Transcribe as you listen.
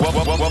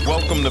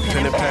Welcome to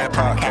Pen and Pad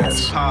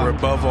Podcast, where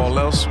above all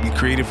else, we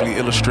creatively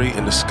illustrate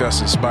and discuss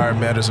inspired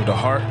matters of the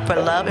heart. For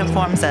love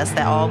informs us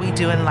that all we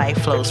do in life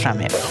flows from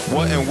it.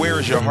 What and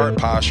where is your heart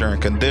posture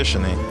and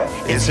conditioning?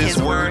 Is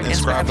His word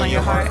inscribed on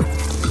your heart?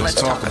 Let's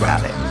talk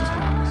about it.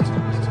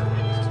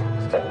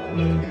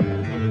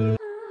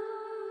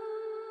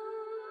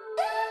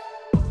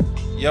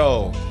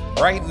 Yo,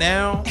 right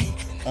now,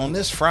 on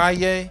this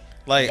Friday,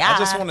 I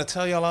just want to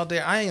tell y'all out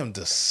there, I am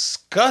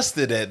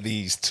disgusted at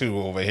these two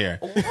over here.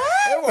 What? They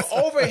were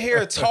over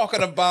here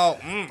talking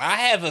about, I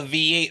have a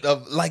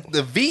V8, like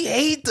the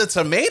V8, the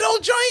tomato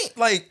joint?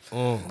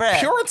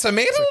 Pure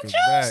tomato juice,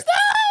 though?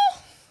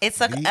 It's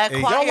a Y'all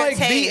acquired like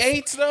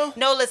taste. V8s, though?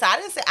 No, listen, I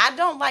didn't say I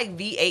don't like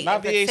V8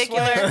 Not in V8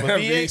 particular. Splash,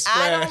 but V8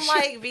 I don't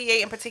like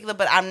V8 in particular,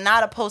 but I'm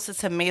not opposed to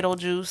tomato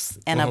juice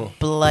and a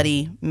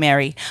Bloody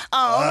Mary.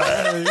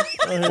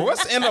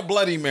 What's in a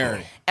Bloody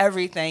Mary?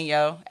 Everything,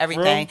 yo,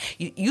 everything.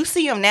 You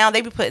see them now.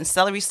 They be putting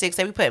celery sticks.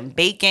 They be putting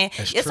bacon.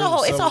 It's a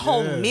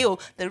whole meal.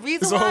 The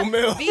reason why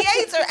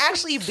V8s are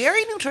actually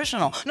very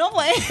nutritional. No I'm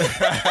playing.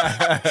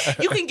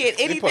 You can get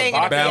anything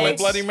in a V8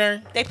 Bloody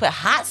Mary. They put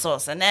hot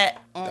sauce in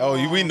that.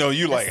 We know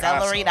you like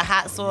celery, the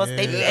hot sauce.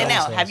 And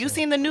now, have you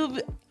seen the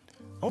new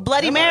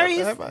Bloody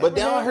Marys? But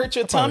they don't hurt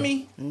your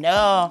tummy.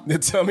 No. The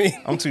tummy.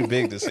 I'm too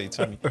big to say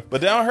tummy.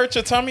 But they don't hurt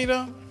your tummy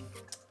though.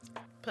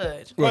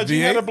 Pudge. What,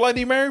 you had a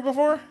Bloody Mary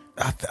before?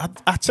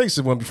 I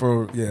tasted one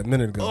before, a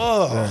minute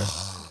ago.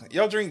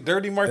 Y'all drink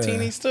dirty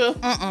martinis too?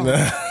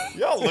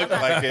 Y'all look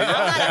like it. I'm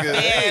not a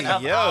fan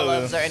of Yo.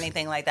 olives or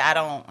anything like that.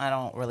 I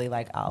don't really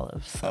like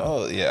olives. So.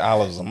 Oh yeah,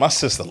 olives. My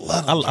sister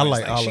loves them. I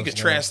like olives. She could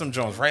trash them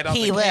joints right out the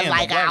can. He would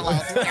like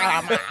olives.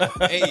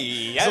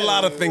 Hey, There's a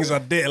lot of things I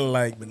didn't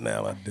like, but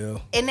now I do.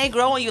 And they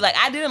grow on you. Like,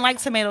 I didn't like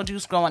tomato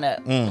juice growing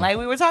up. Like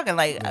we were talking,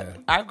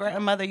 our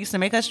grandmother used to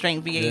make us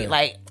drink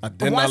V8 I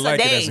did once not like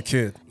a day. it as a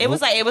kid. It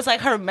was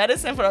like her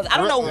medicine for us. I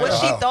don't know what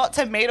she thought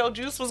tomato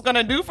juice was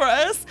gonna do for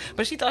us,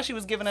 but she thought she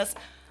was giving us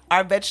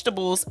our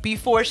vegetables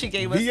before she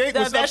gave us V8 the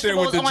was up there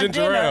with vegetables the on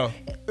ginger dinner. ale.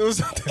 It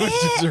was up there with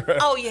ginger ale.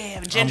 Oh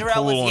yeah, ginger I'm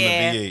ale cool was on the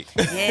V8.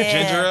 Yeah.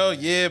 Ginger ale,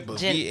 yeah, but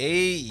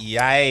V8,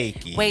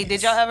 yikes. Wait,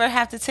 did y'all ever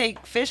have to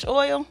take fish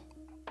oil?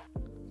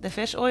 The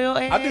fish oil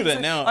eggs? I do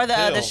that now. Or the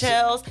Pills.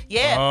 shells.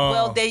 Yeah.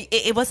 Well,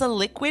 it was a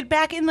liquid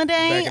back in the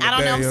day. Back in the I don't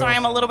know. day, I'm sorry.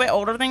 I'm a little bit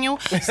older than you.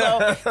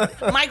 So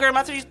my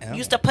grandmother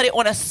used to put it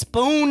on a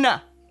spoon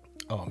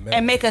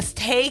and make us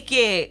take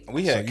it.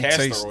 We had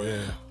castor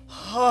oil.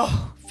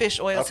 Oh, fish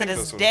oil to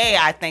this day.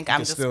 I think I'm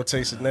just still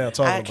taste it now.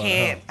 Talking about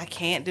it. I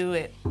can't do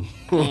it.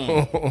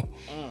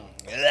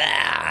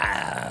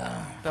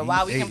 But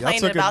while we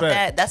complaining about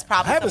that, that's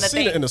probably I haven't something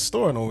seen it in the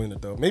store no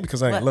minute though. Maybe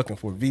because I ain't looking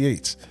for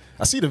V8s.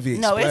 I see the V8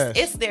 No, Splash.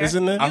 it's there.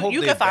 Isn't there?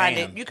 You can find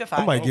it. You can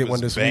find I it. might get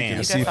one this banned. weekend and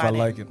You see if can I find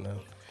like it now.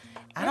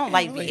 I don't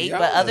like V8,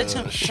 but other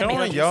tomato Showing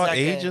juices y'all are good.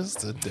 ages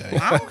today.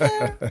 I don't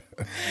care.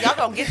 Y'all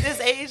gonna get this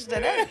age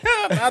today.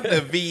 Not the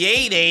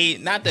V8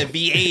 age, not the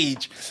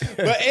VH.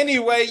 But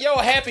anyway,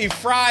 happy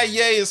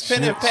Friday. It's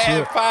Pen and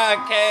Pad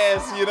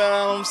Podcast. You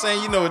know what I'm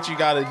saying? You know what you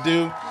got to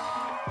do.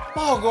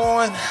 Log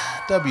on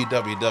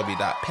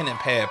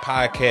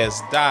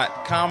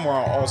www.penandpadpodcast.com. We're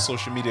on all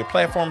social media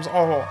platforms,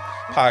 all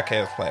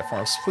podcast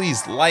platforms.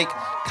 Please like,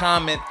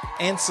 comment,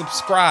 and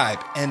subscribe.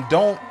 And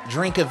don't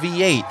drink a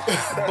V8.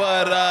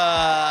 But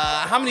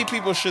how many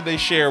people should they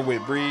share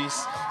with,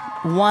 Breeze?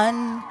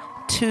 1,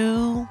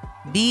 2,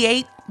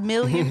 V8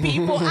 million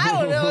people. I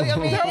don't know. I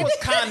mean, That was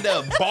kind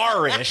of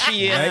barish.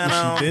 She did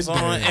that.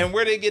 And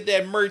where they get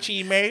that merch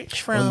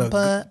from? On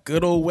the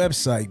good old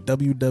website,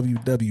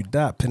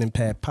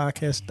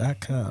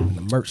 www.penandpadpodcast.com in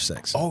the merch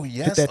section. Oh,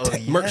 yes. Hit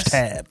that merch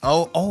tab.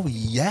 Oh,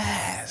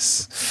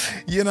 yes.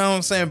 You know what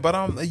I'm saying? But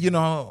I'm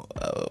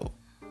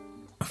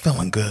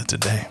feeling good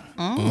today.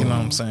 You know what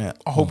I'm saying?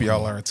 I hope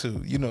y'all are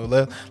too.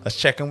 Let's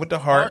check in with the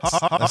hearts.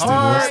 Let's do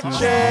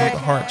the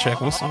heart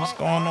check. What's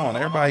going on?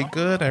 Everybody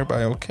good?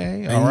 Everybody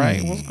okay? All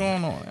right. What's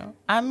going on?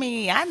 I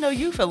mean, I know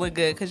you feeling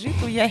good because you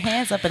threw your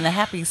hands up in the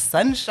happy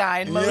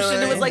sunshine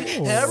motion. It was like,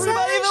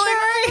 everybody feeling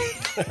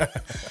great.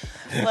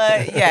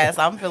 But yes,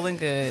 I'm feeling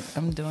good.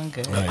 I'm doing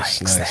good.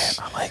 Nice.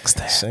 I like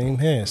that. Same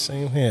here.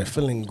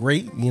 Feeling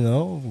great,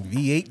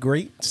 V8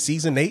 great,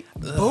 season 8.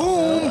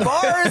 Boom,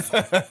 bars.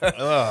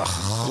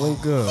 Feeling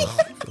good.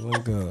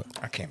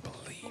 I can't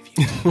believe you.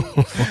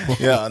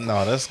 Yeah,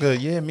 no, that's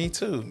good. Yeah, me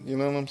too. You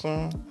know what I'm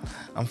saying?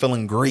 I'm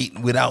feeling great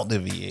without the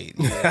V8.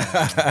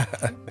 Yeah.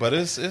 But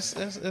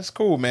it's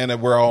cool, man, that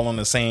we're all on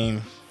the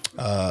same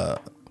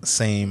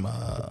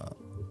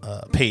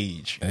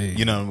page. Hey,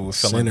 we're feeling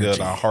synergy. good.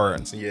 Our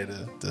hearts,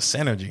 the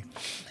synergy,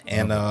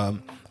 and I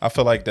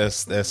feel like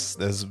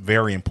that's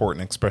very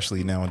important,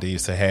 especially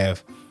nowadays, to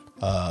have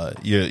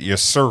your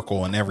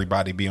circle and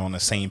everybody be on the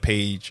same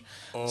page,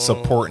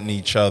 supporting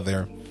each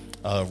other,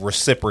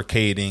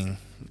 reciprocating,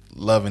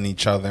 loving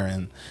each other,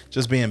 and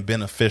just being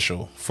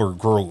beneficial for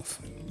growth.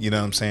 You know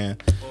what I'm saying?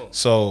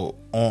 So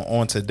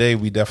on today,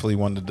 we definitely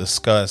want to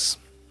discuss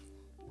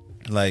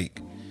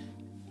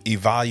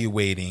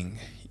evaluating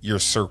your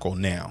circle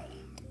now.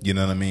 You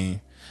know what I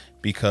mean?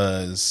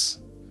 Because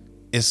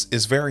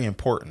it's very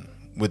important.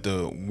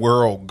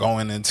 world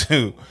going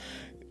into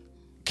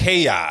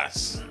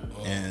chaos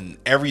and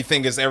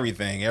everything is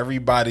everything.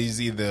 Everybody's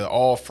either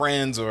all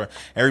friends or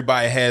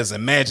everybody has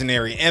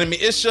imaginary enemy.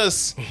 It's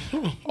just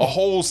a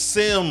whole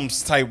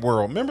Sims type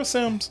world. Remember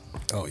Sims?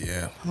 Oh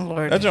yeah,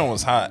 Lord. That joint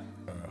was hot.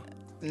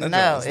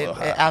 No, it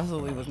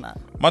absolutely was not.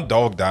 My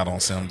dog died on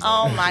Sims.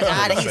 Oh my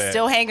God, and he's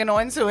still hanging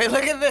on to it.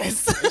 Look at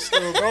this. it's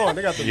still going.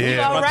 They got the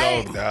dog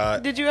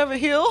died. Did you ever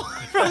heal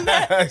from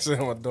that?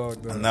 Actually, my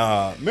dog died.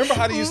 Nah, remember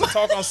how they used to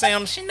talk on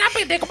Sims? Remember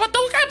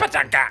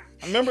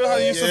how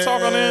they used to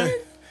talk on there?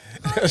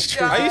 That's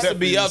true. I used to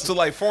be up to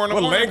like 4 in the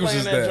What morning language playing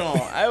is that that?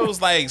 joint. I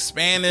was like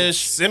Spanish,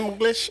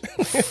 Simglish.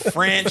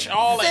 French,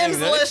 all that.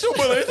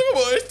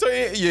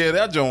 Simlish. Yeah,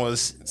 that joint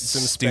was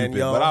stupid.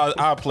 Espanol. But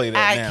I'll play that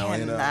I now.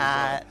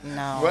 cannot.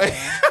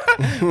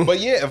 No. But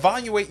yeah,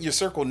 evaluate your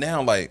circle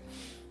now. Like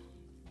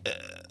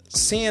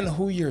seeing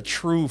who your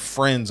true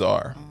friends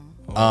are.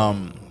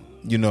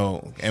 You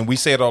know, and we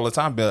say it all the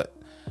time,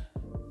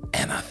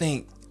 and I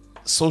think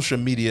social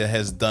media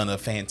has done a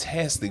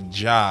fantastic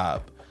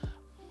job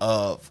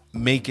of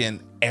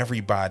making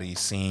everybody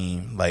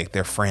seem like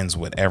they're friends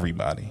with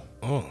everybody.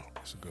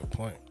 That's a good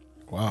point.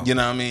 Wow. You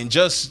know what I mean?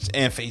 Just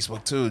and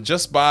Facebook too.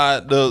 Just by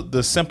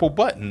the simple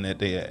button that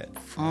they add.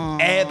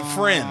 Add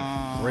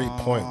friend. Great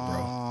point,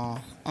 bro.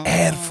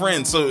 Add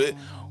friend. So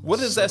what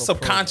does that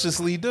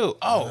subconsciously do?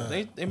 Oh,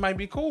 they might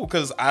be cool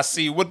because I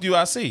see. What do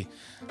I see?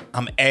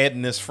 I'm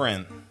adding this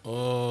friend.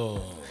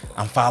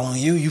 I'm following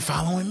you. You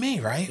following me,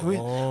 right?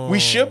 We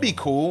should be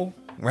cool.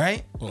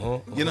 Right,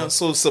 you know,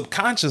 so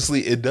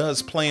subconsciously it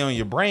does play on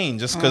your brain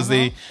just because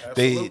they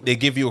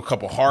give you a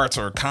couple hearts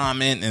or a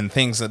comment and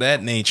things of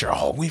that nature.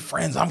 Oh, we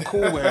friends, I'm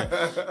cool.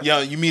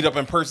 You meet up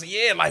in person,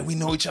 yeah, like we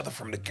know each other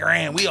from the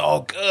gram. We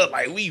all good,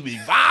 like we be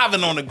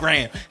vibing on the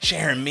gram,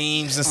 sharing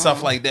memes and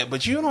stuff like that.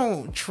 But you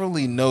don't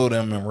truly know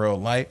them in real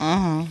life.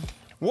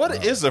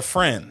 What is a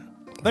friend?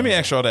 Let me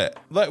ask y'all that.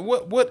 Like,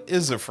 what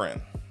is a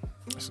friend?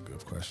 That's a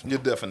good question. Your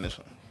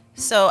definition.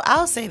 So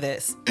I'll say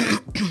this.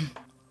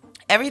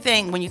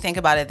 Everything, when you think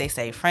about it, they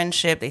say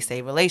friendship, they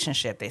say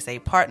relationship, they say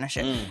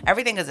partnership.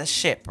 Everything is a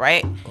ship,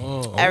 right?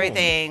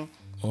 Everything.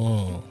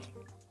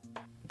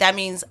 That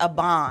means a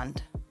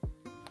bond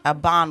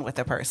with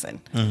a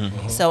person.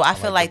 So I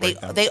feel like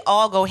they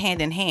all go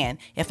hand in hand.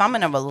 If I'm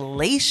in a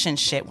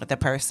relationship with a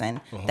person,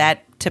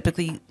 that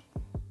typically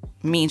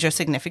means your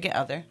significant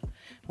other.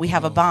 We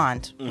have a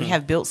bond. We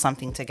have built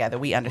something together.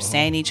 We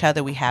understand each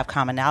other. We have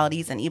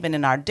commonalities. And even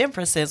in our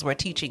differences, we're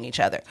teaching each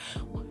other.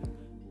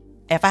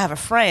 If I have a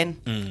friend,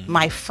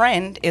 my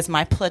friend is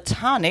my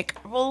platonic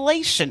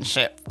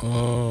relationship.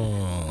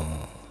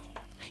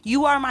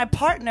 You are my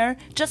partner,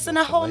 just in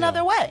a whole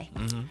nother way.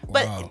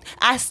 But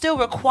I still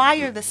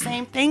require the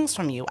same things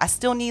from you. I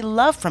still need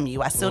love from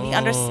you. I still need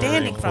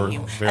understanding from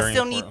you. I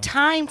still need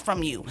time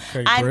from you.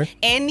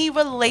 Any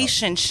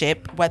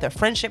relationship, whether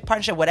friendship,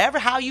 partnership, whatever,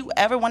 how you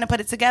ever want to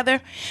put it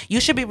together, you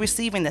should be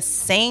receiving the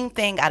same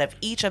thing out of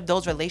each of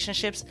those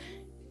relationships,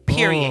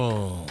 period.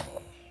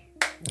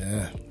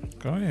 Yeah.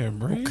 Go ahead,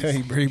 Bree.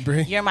 Okay,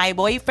 Bree. You're my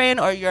boyfriend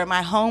or you're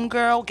my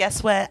homegirl.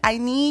 Guess what? I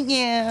need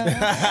you.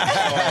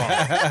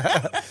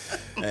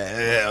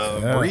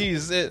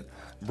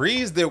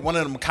 Breeze did one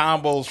of them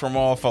combos from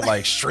off of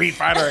like Street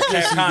Fighter.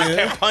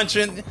 Kept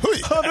punching.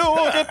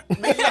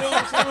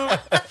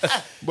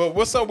 But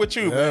what's up with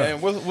you, man?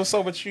 What's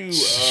up with you,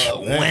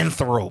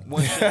 Winthrop?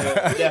 What's your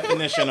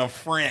definition of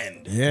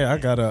friend? Yeah, I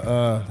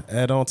gotta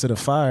add on to the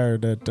fire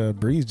that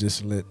Breeze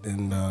just lit,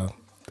 and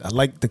I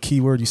like the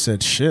key word you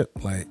said, ship.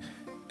 Like,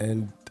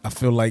 and I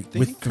feel like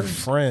with your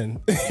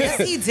friend. Yes,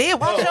 he did.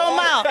 Watch your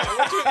mouth.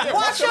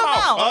 Watch your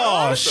mouth.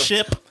 Oh,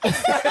 ship.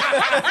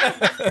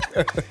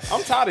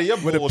 I'm tired of your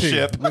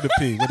bullshit. With a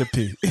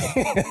P.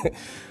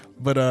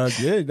 But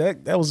yeah,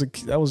 that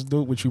was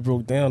dope what you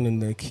broke down in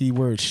the key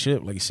word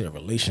ship, like you said,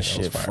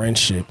 relationship,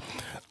 friendship.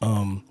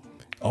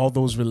 All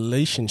those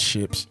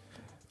relationships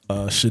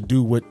should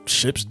do what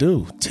ships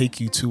do, take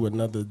you to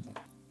another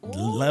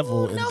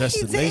level and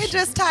destination. He did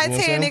just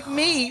Titanic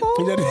me. You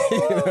know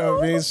what I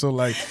mean? So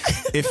like,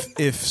 if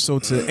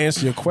to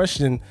answer your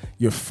question,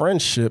 your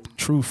friendship,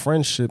 true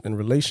friendship and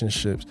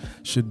relationships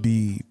should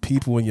be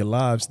people in your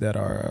lives that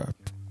are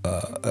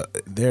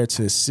there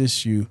to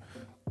assist you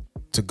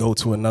to go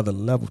to another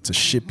level, to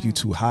ship you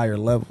to higher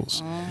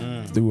levels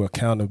through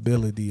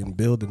accountability and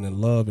building and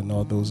love and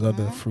all those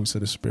other fruits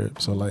of the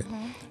spirit. So like,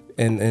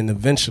 and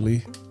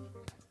eventually,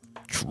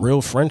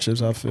 real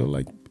friendships, I feel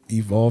like,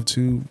 evolve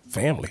to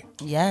family.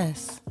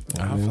 Yes.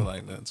 I feel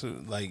like that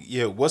too. Like,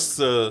 yeah,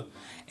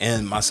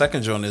 and my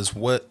second joint is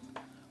what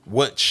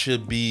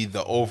should be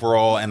the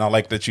overall, and I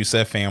like that you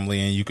said family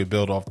and you could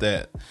build off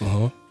that.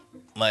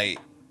 Like,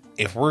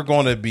 if we're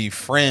going to be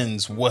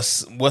friends,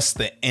 what's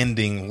the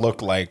ending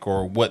look like,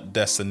 or what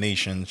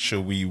destination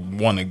should we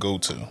want to go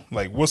to?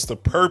 Like, what's the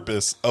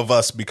purpose of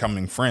us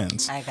becoming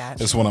friends? I got you.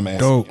 That's what I'm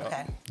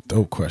asking.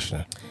 Dope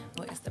question.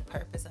 What is the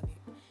purpose of it?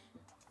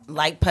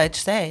 Like Pudge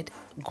said,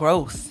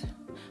 growth,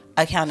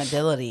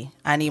 accountability.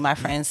 I need my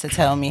friends to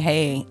tell me,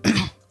 hey,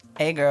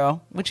 hey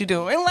girl, what you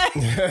doing? Like,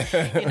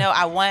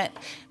 I want,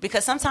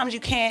 because sometimes you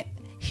can't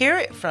hear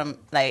it from,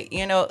 like,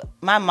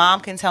 my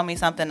mom can tell me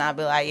something, I'll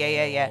be like,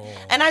 yeah.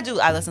 And I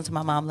listen to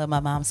my mom, love my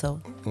mom,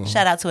 so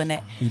shout out to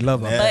Annette. You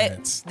love her.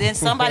 But then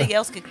somebody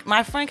else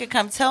my friend could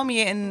come tell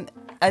me in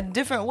a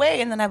different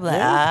way, and then I'd be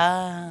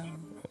like,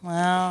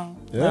 well,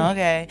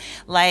 okay.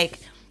 Like,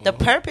 the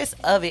purpose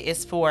of it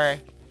is for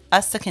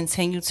us to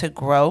continue to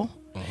grow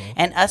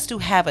and us to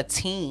have a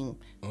team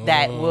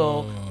that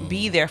will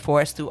be there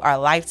for us through our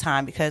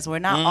lifetime, because we're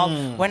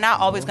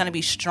not always going to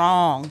be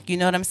strong. You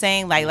know what I'm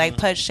saying? Like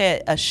Pudge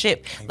said, a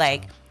ship.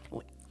 Like,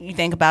 you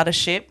think about a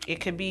ship,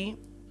 it could be,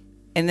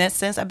 in that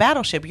sense, a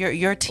battleship.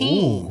 Your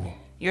team. Ooh.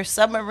 Your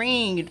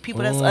submarine,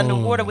 people that's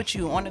underwater with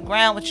you, on the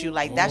ground with you.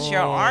 Like, that's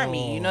your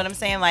army. You know what I'm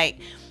saying? Like,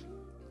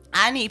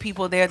 I need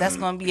people there that's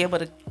going to be able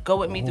to go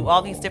with me through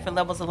all these different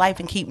levels of life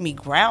and keep me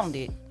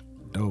grounded.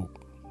 Dope.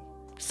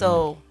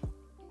 So...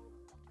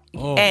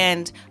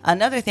 And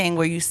another thing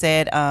where you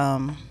said,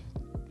 I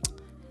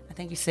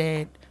think you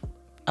said,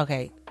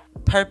 okay,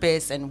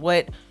 purpose and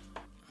what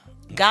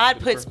God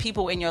puts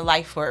people in your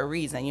life for a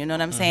reason. You know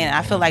what I'm saying?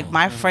 I feel like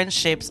my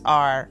friendships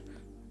are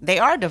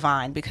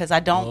divine, because I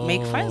don't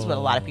make friends with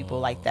a lot of people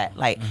like that.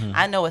 Like,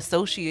 I know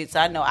associates,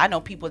 I know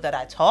people that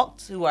I talk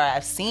to or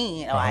I've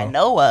seen or I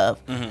know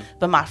of,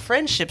 but my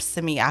friendships,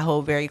 to me, I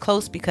hold very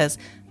close, because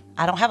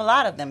I don't have a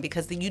lot of them,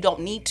 because you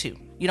don't need to.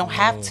 You don't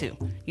have to.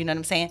 You know what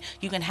I'm saying?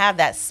 You can have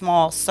that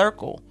small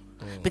circle,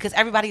 because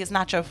everybody is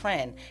not your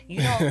friend.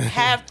 You don't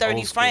have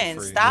 30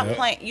 friends. Stop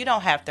playing. You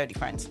don't have 30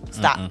 friends.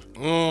 Stop.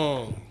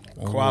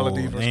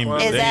 Quality versus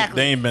quantity. Exactly.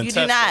 They ain't been you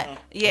tested. do not.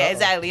 Yeah,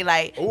 exactly.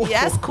 Like,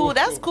 yeah, that's cool.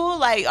 That's cool.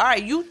 Like, all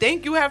right, you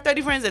think you have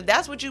 30 friends. If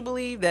that's what you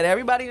believe, that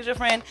everybody is your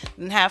friend,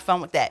 then have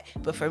fun with that.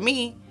 But for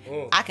me,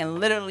 I can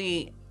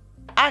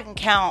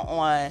count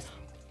on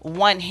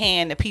one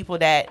hand the people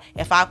that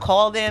if I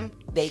call them,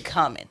 they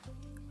coming.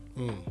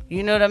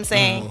 You know what I'm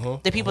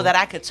saying? The people that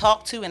I could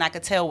talk to and I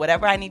could tell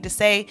whatever I need to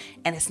say,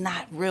 and it's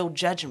not real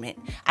judgment.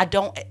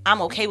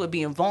 I'm okay with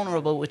being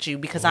vulnerable with you,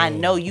 because I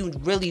know you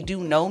really do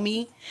know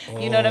me.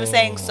 You know what I'm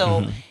saying?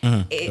 So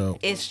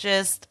it's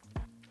just,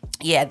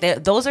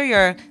 those are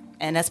your,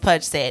 and as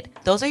Pudge said,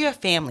 those are your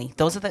family.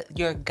 Those are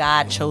your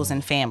God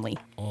chosen family.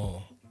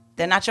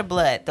 They're not your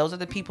blood. Those are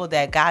the people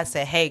that God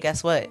said, hey,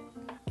 guess what?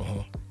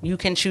 You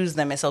can choose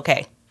them. It's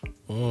okay.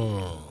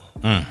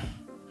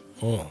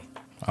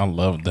 I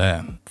love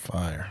that.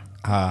 Fire.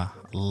 I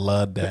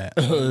love that.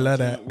 Love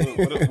that.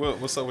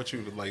 What's up with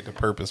you? Like the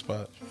purpose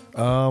Pudge?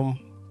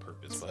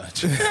 Purpose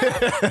Pudge.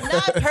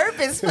 Not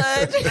purpose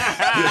Pudge.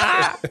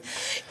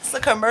 It's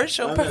a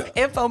commercial,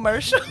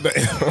 infomercial.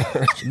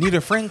 Need a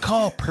friend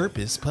called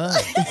Purpose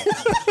Pudge.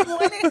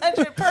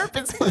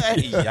 1-800-PURPOSE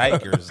Pudge.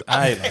 Yikers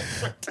Island.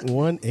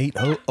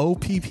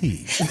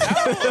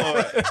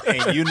 1-800-OPP.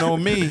 And you know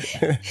me.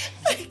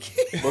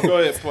 But go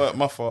ahead, Pudge.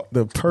 My fault.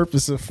 The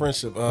purpose of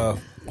friendship.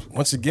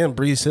 Once again,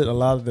 Breeze hit a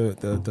lot of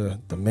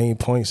the main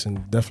points,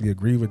 and definitely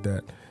agree with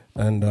that.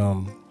 And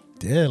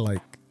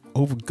like,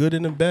 over good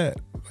and bad.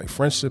 Like,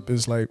 friendship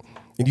is like,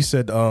 and you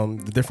said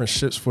the different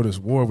ships for this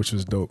war, which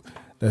was dope.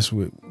 That's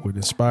what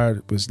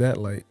inspired, was that,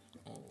 like,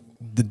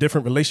 the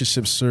different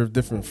relationships serve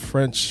different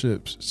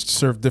friendships,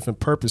 serve different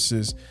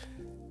purposes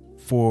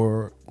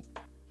for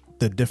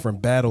the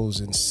different battles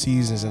and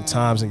seasons and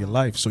times in your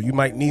life. So you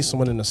might need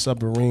someone in a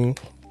submarine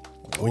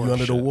when you're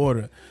under the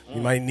water.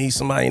 You might need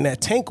somebody in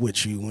that tank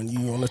with you when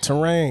you're on the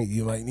terrain.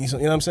 You might need some,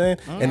 you know what I'm saying?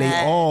 And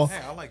they all,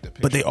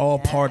 but they all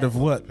part of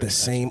what? The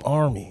same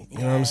army. You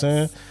know what I'm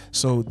saying?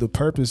 So the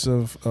purpose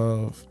of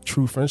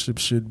true friendship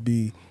should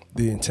be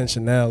the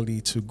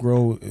intentionality to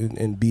grow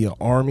and be an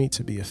army,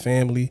 to be a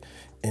family,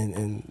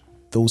 and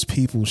those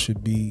people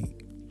should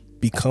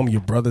become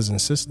your brothers and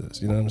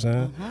sisters. You know what I'm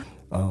saying?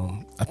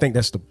 I think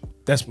that's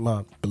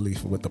my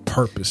belief of what the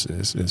purpose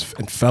is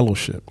in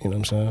fellowship. You know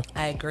what I'm saying?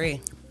 I agree.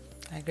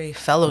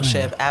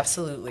 Fellowship,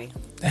 absolutely.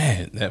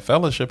 Man, that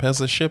fellowship has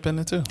a ship in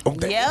it too.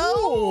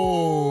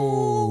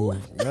 Yo,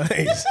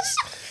 nice.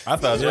 I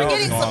thought you were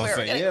going to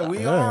say,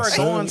 we are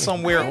going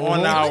somewhere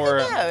on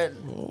our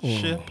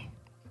ship.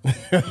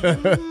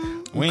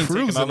 We ain't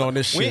cruising on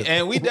this ship.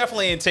 And we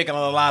definitely ain't taking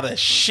a lot of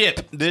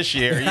ship this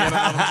year. You know what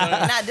I'm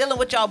saying? Not dealing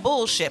with y'all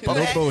bullshit.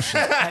 Okay? No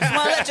bullshit. I just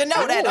want to let you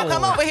know that. Don't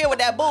come over here with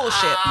that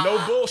bullshit. No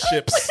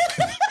bullships.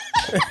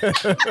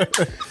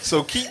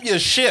 So keep your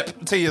ship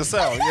to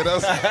yourself. You know.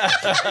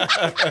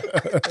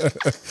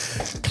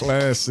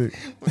 Classic.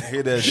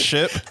 Hear that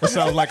ship? That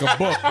sounds like a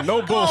book.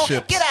 No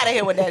bullshit. Get out of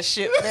here with that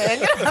shit,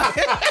 man.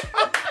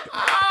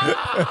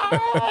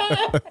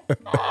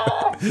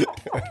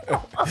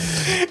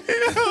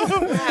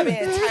 I'm having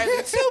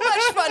entirely too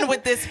much fun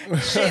with this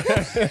ship.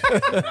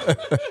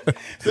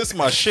 This is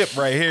my ship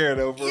right here,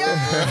 though, bro.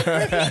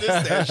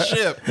 This that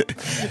ship.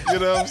 You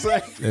know what I'm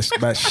saying? That's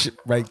my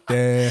ship right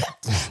there.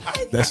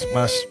 That's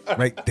my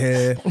right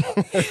there.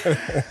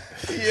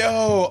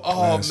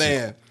 Yo,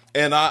 man.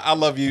 And I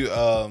love you,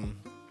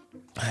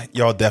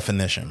 y'all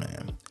definition,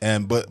 man.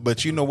 And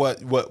but you know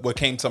what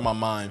came to my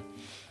mind?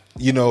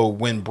 You know,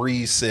 when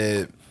Breeze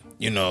said,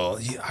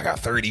 I got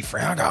 30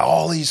 friends. I got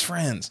all these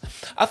friends.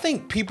 I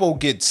think people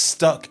get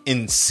stuck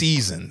in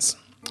seasons.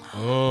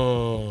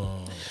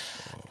 Oh.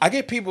 I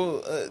get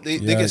people, they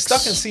get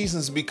stuck in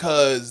seasons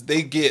because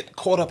they get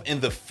caught up in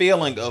the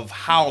feeling of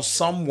how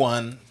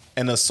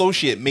an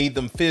associate made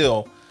them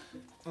feel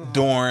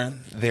during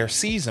their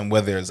season,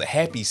 whether it's a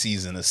happy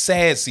season, a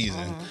sad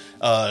season,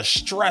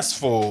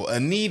 stressful,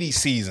 a needy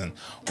season,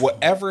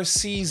 whatever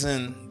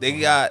season they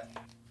got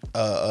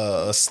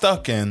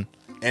stuck in,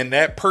 and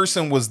that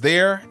person was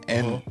there,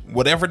 and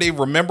whatever they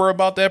remember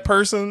about that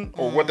person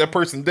or what that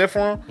person did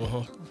for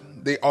them,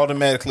 they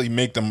automatically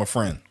make them a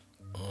friend.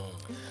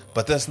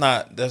 But that's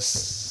not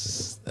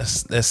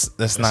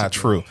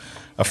true.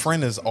 A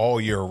friend is all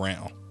year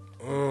round.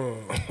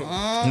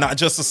 Not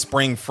just a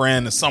spring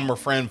friend, a summer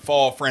friend,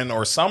 fall friend,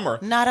 or summer.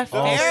 Not a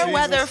fair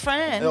weather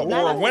friend.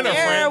 Or a winter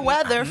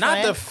friend.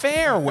 Not the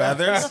fair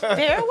weathers.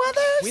 Fair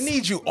weathers? We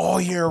need you all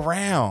year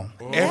round.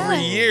 Every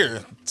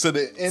year to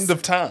the end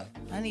of time.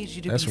 I need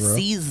you to be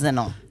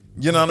seasonal.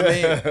 You know what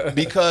I mean?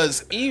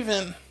 Because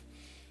even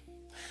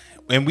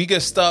when we get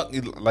stuck,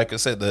 like I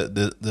said,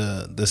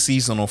 the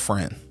seasonal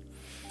friend.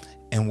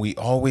 And we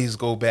always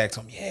go back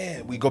to them.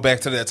 Yeah, we go back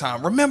to that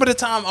time. Remember the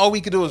time all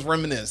we could do was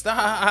reminisce.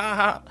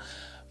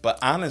 But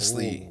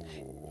honestly,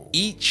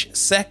 each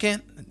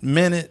second,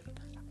 minute,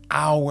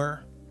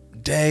 hour,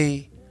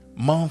 day,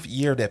 month,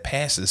 year that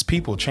passes,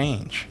 people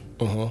change.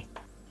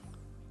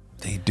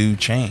 They do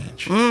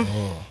change. You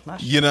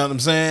know what I'm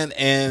saying?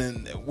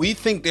 And we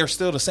think they're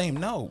still the same.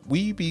 No,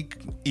 we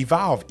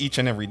evolve each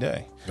and every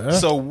day. Yeah.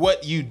 So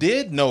what you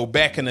did know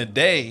back in the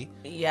day,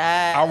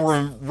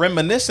 our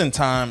reminiscent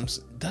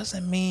times,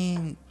 doesn't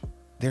mean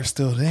they're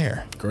still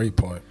there. Great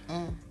point.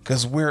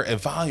 Because we're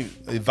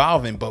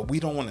evolving, but we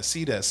don't want to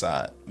see that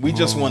side. We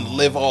just want to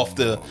live off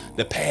the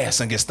past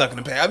and get stuck in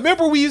the past. I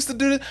remember we used to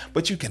do this,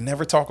 but you can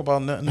never talk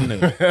about nothing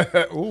new.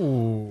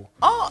 Ooh.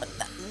 Oh,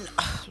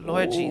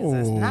 Lord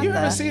Jesus. You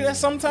ever see that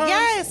sometimes?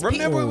 Yes.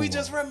 Remember we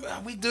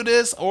do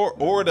this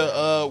or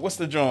the what's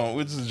the joint?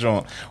 What's the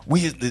joint?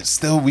 We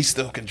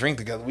still can drink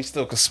together. We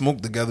still can smoke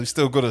together. We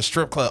still go to a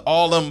strip club.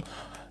 All them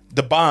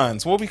the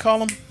bonds. What we call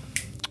them?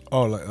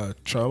 Oh,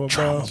 like trauma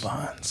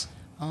bonds.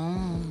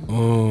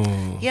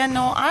 Yeah,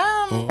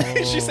 no,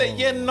 she said,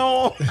 yeah,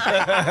 no.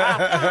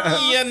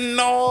 Yeah,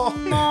 no.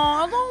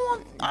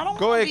 No, I don't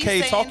Go ahead,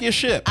 Kay, talk your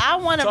shit. I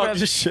want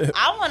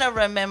to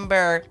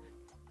remember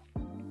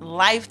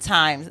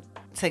lifetimes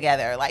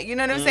together. Like, you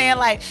know what I'm saying?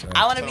 Like,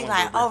 I want to be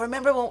like,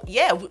 remember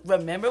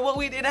what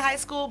we did in high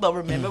school, but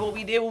remember what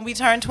we did when we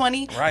turned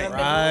 20? Right. Remember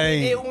what we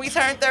did when we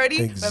turned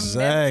 30?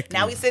 Exactly.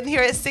 Now we sitting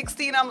here at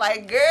 16. I'm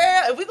like,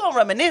 girl, if we going to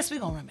reminisce, we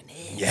going to reminisce.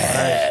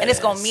 Yes. And it's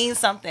going to mean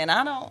something.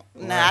 I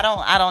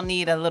don't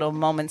need a little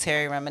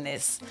momentary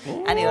reminisce.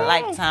 Ooh. I need a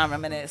lifetime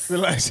reminisce.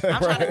 I'm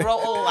trying to grow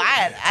old.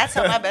 I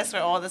tell my best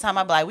friend all the time,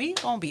 I'm like, we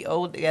going to be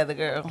old together,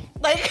 girl.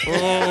 Like,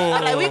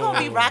 I'm like, we going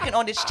to be rocking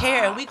on this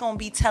chair and we going to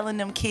be telling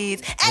them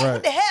kids, hey,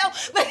 what the hell?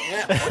 Like,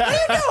 what are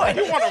you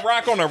doing? You want to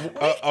rock on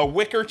a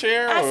wicker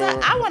chair? I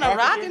said, I want a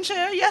rocking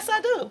chair. Yes,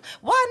 I do.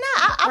 Why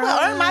not? I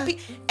will earn my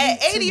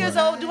at 80 years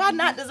old, do I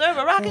not deserve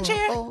a rocking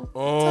chair?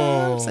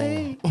 Oh,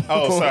 sorry.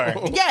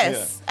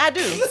 Yes, I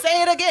do.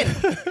 Say it again.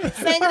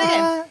 Sing it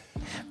again.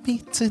 Me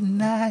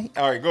tonight.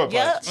 All right, go ahead.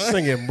 Yep.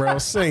 Sing it, bro.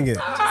 Sing it.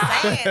 I'm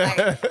just saying,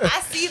 like,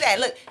 I see that.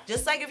 Look,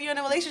 just like if you're in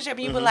a relationship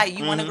and you were like,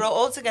 you want to grow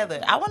old together.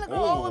 I want to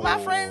grow old with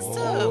my friends too.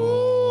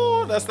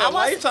 Ooh, that's that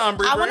lifetime,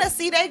 Brie. I want to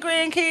see their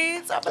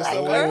grandkids. I'm like,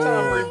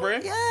 lifetime,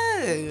 Brie.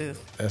 Yeah.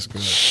 That's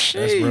good. Sheesh.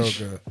 That's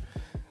real good.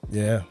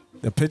 Yeah.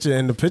 The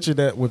picture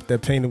that with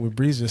that painted with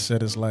Breeze just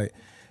said is like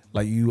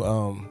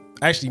you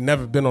actually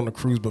never been on a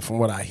cruise, but from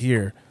what I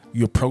hear,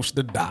 you approach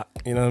the dock,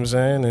 you know what I'm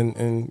saying,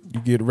 and you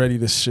get ready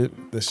to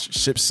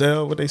ship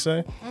sail, what they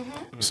say.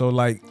 Mm-hmm. So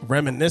like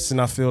reminiscing,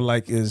 I feel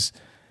like is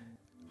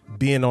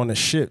being on a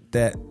ship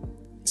that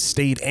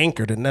stayed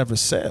anchored and never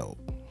sailed.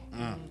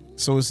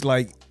 So it's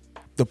like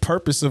the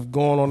purpose of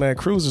going on that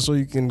cruise is so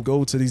you can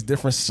go to these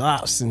different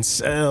shops and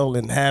sell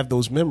and have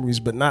those memories,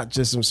 but not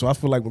just. So I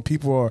feel like when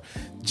people are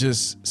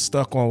just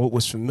stuck on what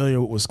was familiar,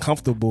 what was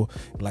comfortable,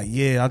 like,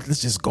 yeah,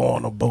 let's just go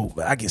on a boat,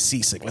 but I get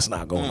seasick. Let's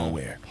not go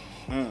nowhere.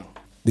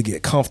 To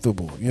get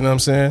comfortable, you know what I'm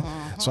saying?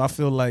 So I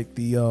feel like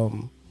the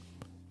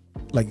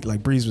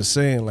like Breeze was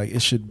saying, like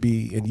it should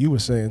be, and you were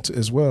saying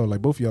as well,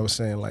 like both of y'all were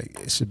saying, like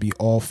it should be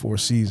all 4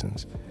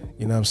 seasons.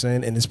 You know what I'm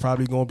saying? And it's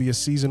probably gonna be a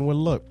season where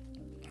look,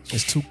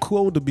 it's too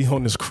cool to be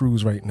on this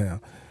cruise right now.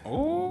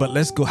 Ooh. But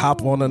let's go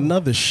hop on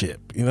another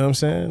ship. You know what I'm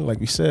saying? Like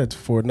we said,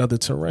 for another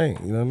terrain.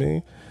 You know what I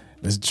mean?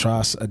 Let's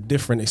try a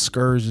different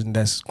excursion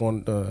that's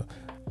going to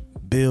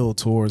build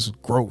towards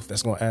growth.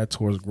 That's going to add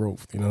towards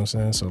growth. You know what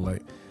I'm saying? So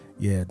like,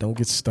 yeah, don't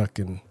get stuck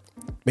in.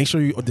 Make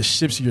sure the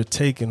ships you're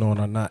taking on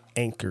are not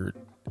anchored,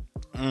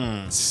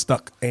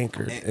 stuck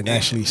anchored, and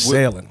actually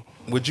sailing.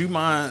 Would you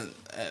mind?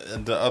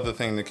 The other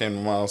thing that came to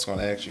mind, I was going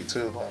to ask you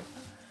too.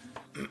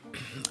 Like,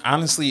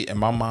 honestly, in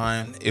my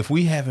mind, if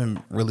we haven't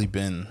really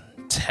been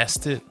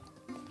tested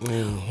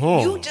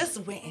You just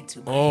went into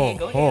my head.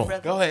 Go ahead,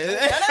 brother. Go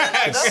ahead.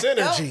 No.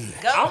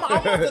 Synergy. Go. I'm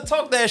about to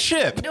talk that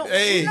shit. No,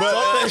 Hey,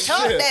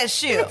 talk that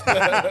shit.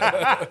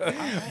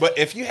 But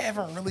if you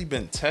haven't really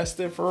been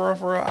tested for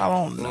real, I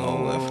don't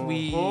know if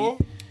we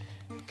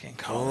can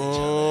call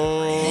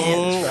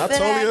each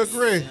other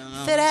friends.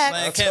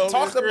 I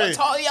totally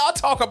agree. Y'all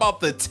talk about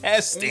the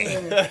testing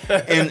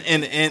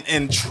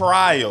and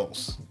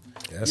trials.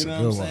 That's You know a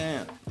good what I'm one.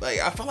 saying? Like,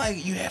 I feel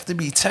like you have to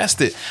be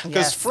tested because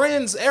Yes.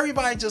 friends,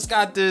 everybody just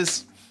got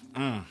this.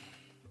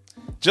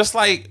 Just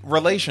like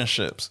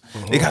relationships,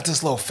 they got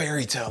this little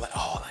fairy tale. Like,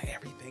 oh, like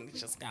everything's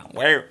just gonna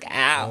work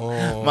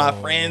out. My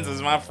friends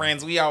is my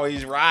friends. We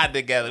always ride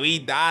together. We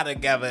die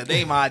together.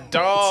 They my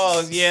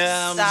dogs.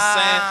 Yeah, I'm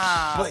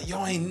saying. But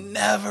y'all ain't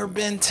never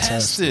been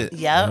tested.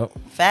 Yep.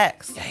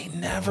 Facts. You ain't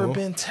never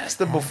been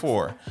tested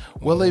before.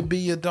 Will it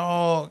be a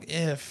dog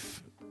if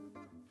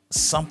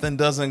something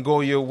doesn't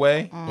go your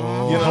way? You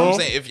know what I'm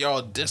saying? If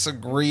y'all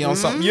disagree on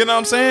something, you know what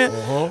I'm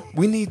saying?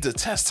 We need to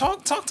test.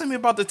 Talk to me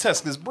about the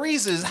test, because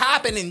Breeze is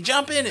hopping and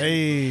jumping and,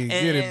 Hey,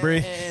 get it,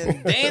 Bree.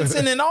 and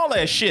dancing and all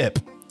that shit.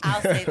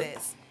 I'll say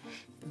this.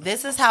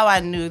 This is how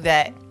I knew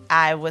that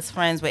I was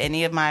friends with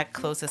any of my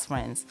closest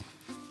friends.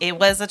 It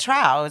was a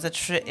trial.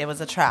 It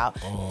was a trial.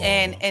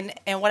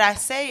 And what I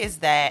say is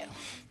that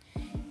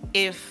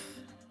if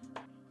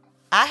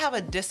I have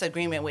a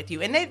disagreement with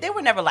you, and they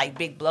were never like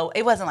big blow.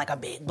 It wasn't like a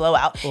big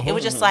blowout. It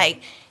was just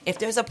like, if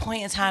there's a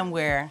point in time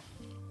where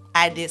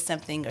I did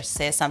something or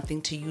said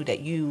something to you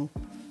that you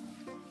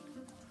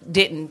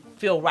didn't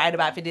feel right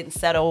about, if it didn't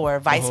settle, or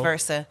vice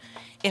versa,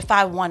 if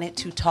I wanted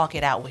to talk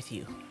it out with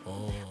you,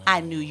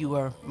 I knew you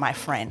were my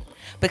friend.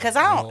 Because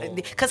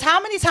because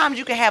how many times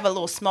you can have a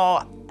little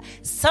small,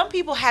 some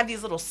people have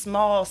these little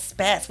small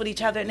spats with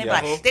each other, and they're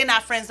like, they're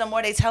not friends no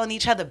more. They telling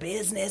each other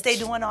business. They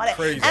doing all that.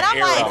 Crazy. And I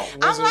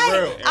was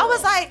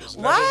like,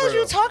 why is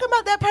real. you talking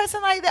about that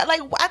person like that? Like,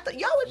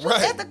 y'all was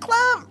just at the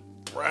club.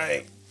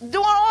 Right.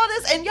 Doing all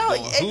this, and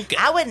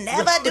I would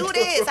never do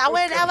this. I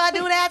would never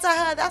do that to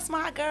her. That's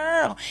my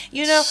girl.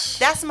 You know,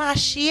 that's my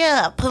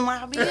ship.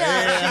 My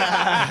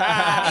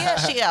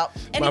ship.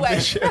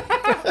 Anyway,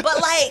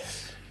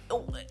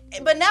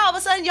 but now all of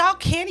a sudden y'all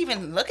can't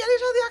even look at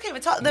each other. Y'all can't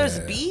even talk. There's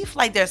beef.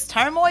 Like, there's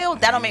turmoil.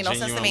 That don't make no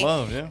sense to me.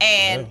 Love, yeah.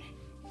 And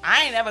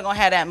I ain't never gonna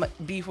have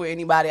that beef with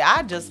anybody.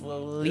 I just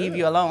will leave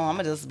you alone. I'm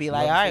gonna just be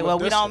like, all right, well,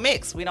 we don't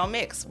mix. We don't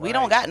mix. We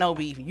don't got no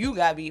beef. You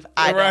got beef.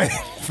 I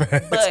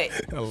don't. But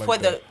for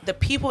the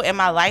people in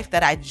my life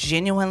that I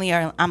genuinely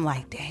I'm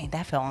like, dang,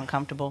 that felt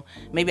uncomfortable.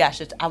 Maybe I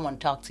want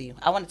to talk to you.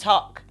 I want to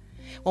talk.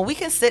 When we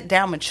can sit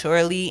down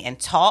maturely and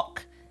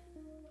talk,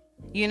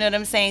 you know what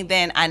I'm saying?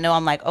 Then I know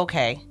I'm like,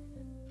 okay,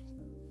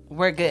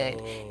 we're good.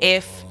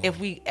 If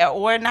we,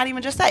 or not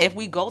even just that, if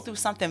we go through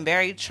something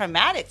very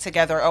traumatic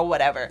together or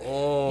whatever,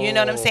 you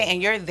know what I'm saying?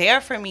 And you're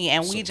there for me,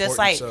 and we just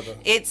like,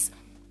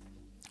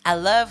 I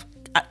love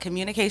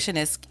communication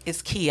is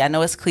key. I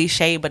know it's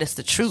cliche, but it's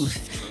the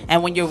truth.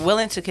 And when you're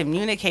willing to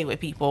communicate with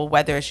people,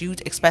 whether it's you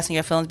expressing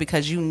your feelings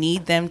because you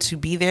need them to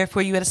be there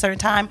for you at a certain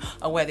time,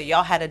 or whether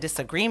y'all had a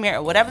disagreement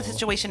or whatever the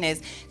situation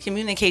is,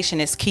 communication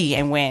is key.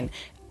 And when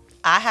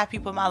I have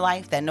people in my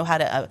life that know how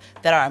to,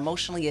 that are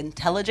emotionally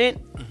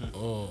intelligent,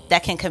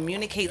 that can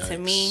communicate to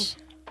me,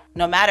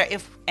 no matter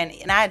if, and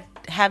I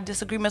have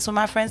disagreements with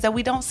my friends that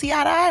we don't see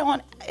eye to eye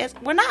on.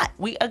 We're not.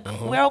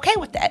 We're okay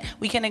with that.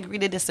 We can agree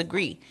to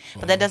disagree,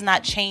 but that does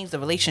not change the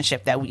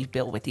relationship that we've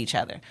built with each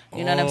other.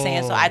 You know what I'm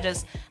saying? So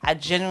I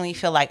genuinely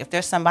feel like if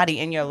there's somebody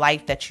in your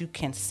life that you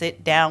can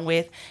sit down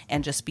with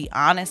and just be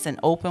honest and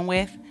open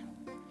with,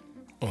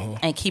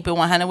 and keep it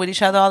 100 with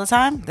each other all the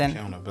time,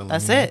 then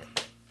that's it.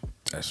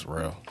 That's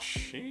real.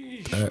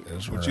 Sheesh. That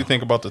is real. What you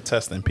think about the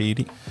testing,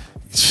 Petey?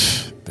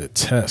 The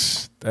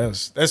test.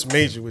 That's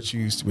major what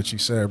you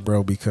said,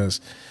 bro,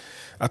 because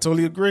I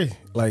totally agree.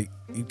 Like,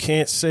 you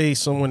can't say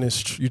someone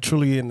is you're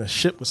truly in the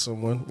shit with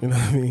someone, you know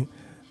what I mean?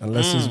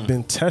 Unless it's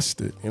been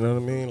tested, you know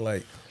what I mean?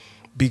 Like,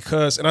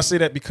 because, and I say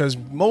that because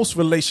most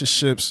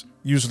relationships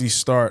usually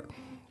start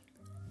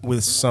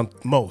with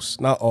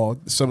not all.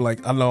 Some,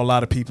 like, I know a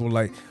lot of people,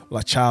 like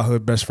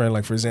childhood best friend,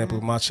 like, for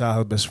example, my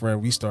childhood best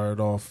friend, we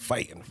started off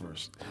fighting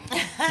first.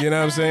 You know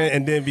what I'm saying?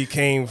 And then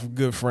became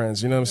good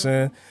friends, you know what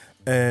I'm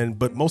saying?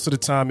 But most of the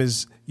time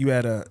is you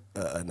had an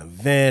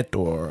event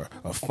or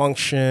a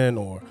function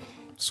or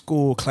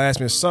school,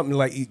 classmates, something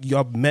like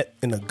y'all met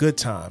in a good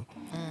time.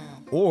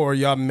 Or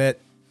y'all met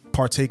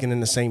partaking in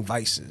the same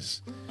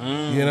vices.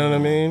 You know what I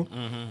mean?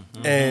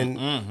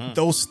 And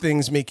those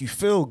things make you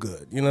feel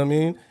good. You know what I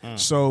mean?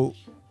 So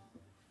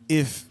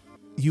if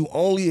you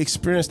only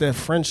experience that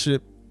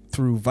friendship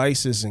through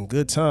vices and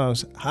good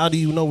times, how do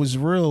you know it's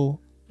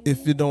real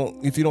if you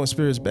don't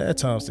experience bad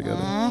times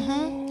together?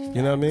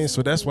 You know what I mean?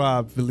 So that's why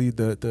I believe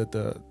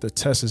the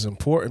test is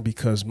important,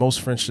 because most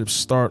friendships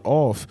start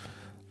off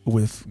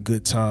with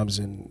good times,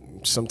 and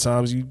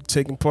sometimes you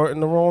taking part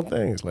in the wrong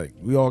things. Like,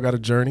 we all got a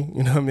journey,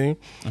 you know what I mean?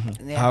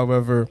 Yeah.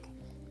 However,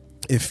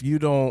 if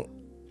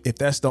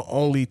that's the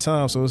only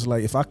time, so it's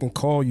like, if I can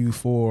call you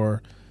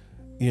for,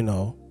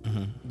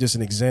 Just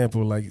an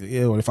example, like,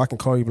 yo, if I can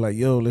call you, be like,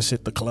 yo, let's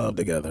hit the club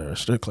together, or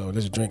strip club,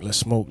 let's drink, let's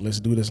smoke, let's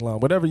do this line,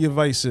 whatever your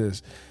vice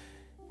is.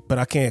 But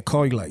I can't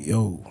call you like,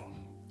 yo,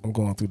 I'm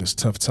going through this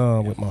tough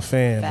time with my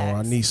fam, or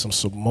I need some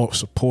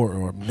support,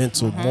 or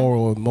mental,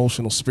 moral,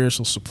 emotional,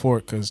 spiritual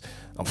support because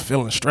I'm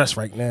feeling stressed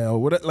right now.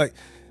 What, like,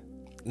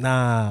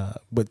 nah.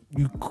 But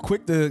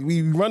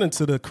we run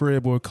into the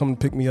crib or come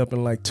pick me up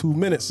in like 2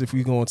 minutes if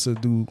we going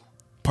to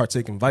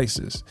partake in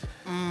vices.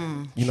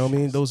 You know what I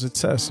mean? Those are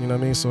tests. You know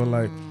what I mean? So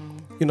like,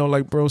 you know,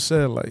 like bro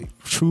said, like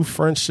true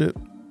friendship,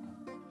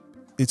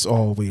 it's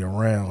all the way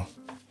around.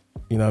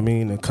 You know what I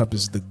mean? It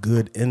encompasses the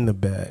good and the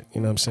bad.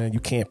 You know what I'm saying? You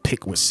can't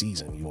pick what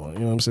season you want. You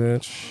know what I'm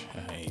saying?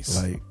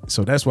 Nice. Like,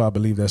 so that's why I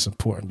believe that's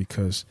important,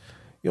 because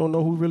you don't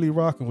know who really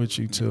rocking with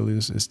you till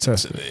it's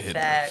tested. Hit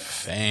the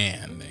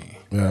fan.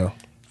 Yeah.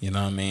 You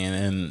know what I mean?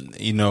 And,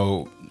 you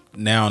know,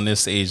 now in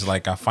this age,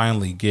 like I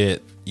finally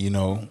get,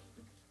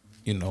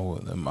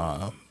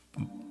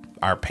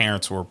 our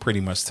parents were pretty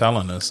much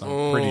telling us.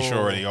 I'm pretty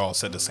sure they all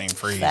said the same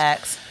phrase.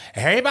 Facts.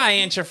 Everybody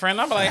ain't your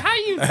friend. I'm like, how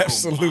you know,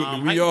 Absolutely.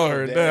 Mom? We all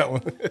heard that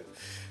one.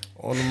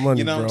 On the money,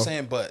 you know bro. what I'm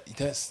saying? But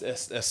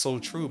that's so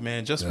true,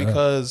 man. Just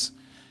because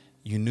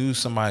you knew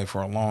somebody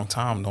for a long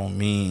time don't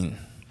mean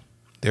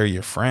they're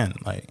your friend.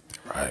 Like,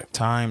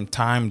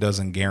 time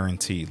doesn't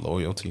guarantee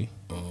loyalty.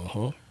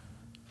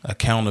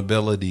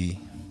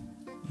 Accountability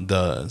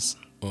does.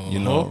 You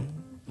know,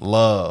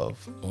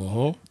 love,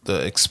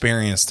 the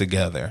experience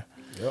together.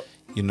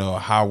 You know,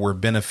 how we're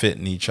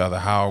benefiting each other,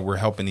 how we're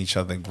helping each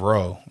other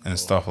grow and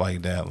stuff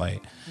like that.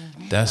 Like,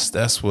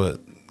 that's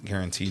what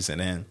guarantees it.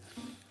 And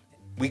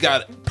we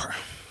got,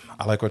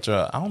 I like what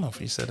I don't know if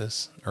you said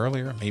this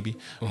earlier, maybe,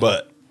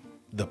 but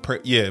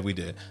we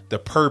did. The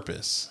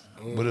purpose.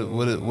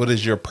 What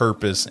is your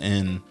purpose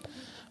in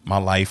my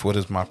life? What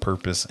is my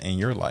purpose in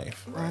your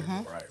life?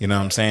 Right. You know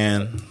what I'm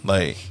saying?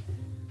 Like,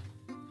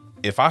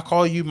 if I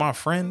call you my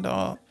friend,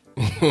 dog,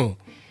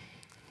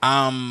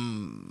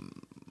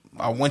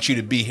 I want you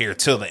to be here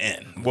till the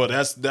end. Well,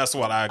 that's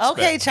what I expect.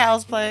 Okay,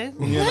 child's play.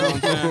 You know what I'm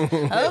saying?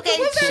 Okay,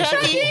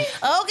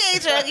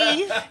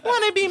 Chucky.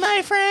 Want to be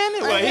my friend?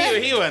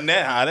 Well, he wasn't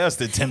that high. That's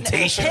the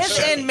temptation. His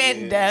end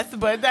meant death,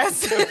 but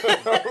that's.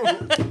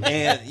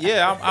 And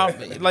yeah,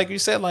 I'm like you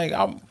said, like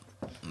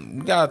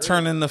we gotta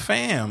turn in the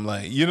fam.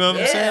 Like, you know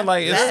what I'm saying?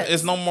 Like,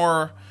 it's no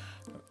more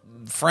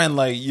friend,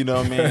 like, you know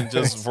what I mean?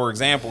 Just for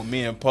example,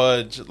 me and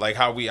Pudge, like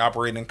how we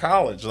operate in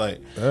college. Like,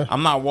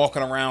 I'm not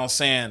walking around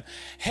saying,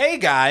 hey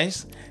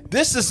guys,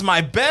 this is my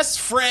best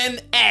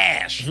friend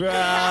Ash. No,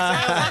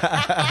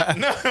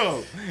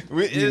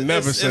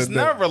 it's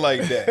never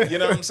like that. You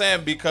know what I'm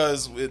saying?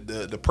 Because with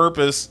the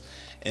purpose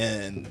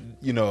and,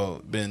 you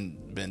know,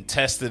 been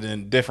tested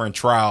in different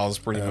trials,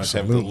 pretty much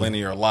have the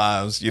linear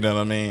lives. You know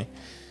what I mean?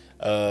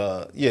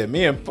 Yeah,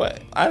 me and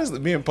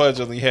Pudge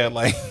only had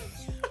like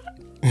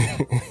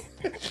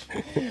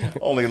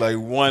only like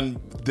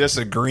one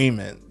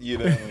disagreement, you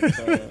know what I'm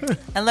saying?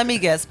 And let me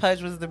guess,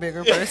 Pudge was the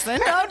bigger person.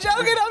 No, I'm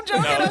joking.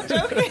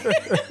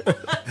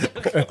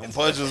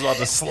 Pudge was about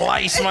to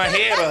slice my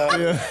head up.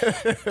 Yeah.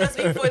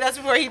 That's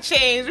before he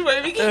changed. Before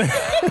he became...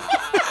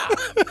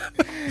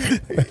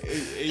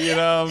 You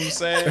know what I'm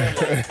saying?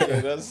 Like,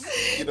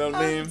 that's, you know what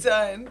I mean? I'm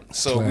done.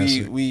 So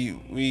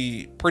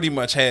we pretty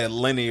much had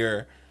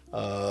linear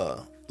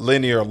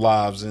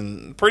lives,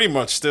 and pretty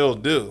much still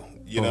do.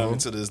 You know,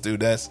 to this dude,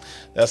 that's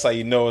how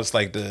you know it's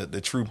like the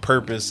true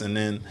purpose. And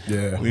then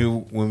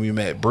when we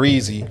met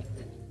Breezy,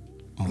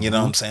 you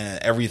know what I'm saying,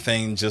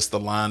 everything just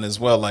aligned as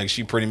well. Like,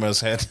 she pretty much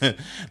had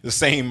the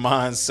same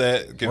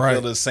mindset, could feel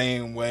the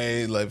same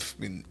way, like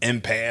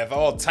empath,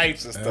 all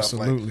types of stuff.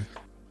 Absolutely. Like,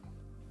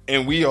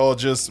 and we all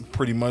just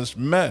pretty much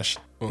meshed.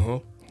 You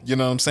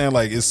know what I'm saying?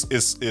 Like,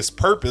 it's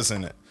purpose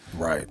in it.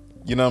 Right.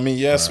 You know what I mean?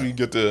 Yes, we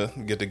get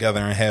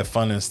together and have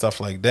fun and stuff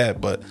like that,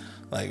 but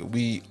like,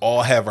 we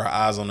all have our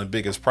eyes on the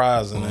biggest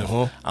prize. And if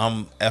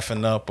I'm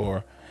effing up,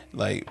 or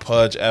like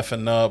Pudge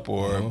effing up,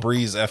 or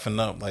Breeze effing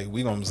up, like,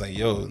 we gonna say,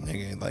 yo,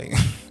 nigga, like,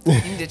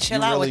 you need to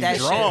chill out with that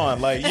shit.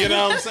 Like, you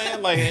know what I'm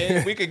saying?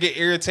 Like, we could get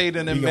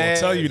irritated and mad.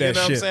 Tell you that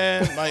know shit. What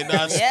I'm saying? Like,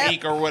 not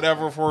speak or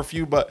whatever for a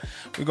few, but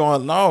we're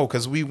going, no,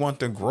 because we want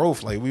the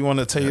growth. Like, we want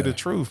to tell you the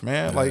truth,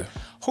 man. Like,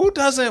 who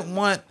doesn't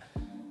want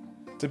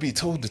to be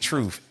told the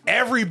truth?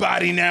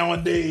 Everybody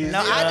nowadays.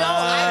 No, I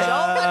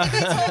don't want to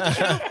be told the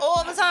truth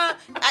all the time.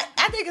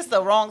 I think it's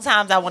the wrong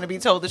times I want to be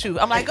told the truth.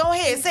 I'm like, go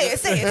ahead, say it,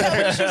 tell me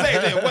the truth. Say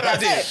it, what I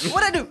did.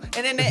 What I do.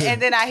 And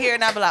then I hear it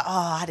and I be like,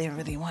 oh, I didn't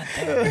really want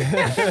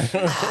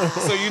that.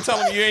 So you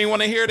telling me you ain't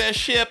want to hear that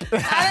ship?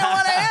 I didn't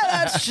want to hear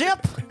that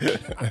ship.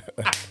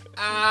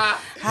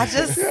 I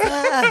just,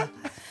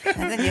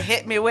 and then you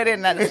hit me with it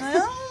and I just,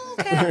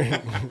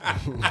 okay.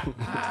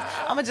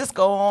 I'm gonna just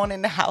go on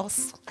in the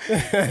house. Yo,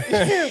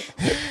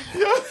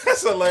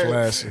 that's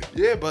hilarious. Classic.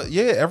 Yeah, but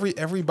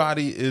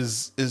everybody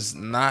is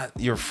not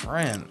your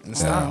friend. And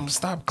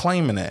stop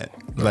claiming that.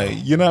 Like,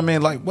 you know what I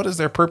mean? Like, what is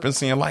their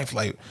purpose in your life?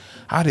 Like,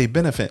 how they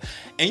benefit?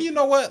 And you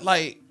know what?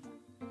 Like,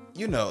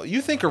 you know,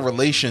 you think of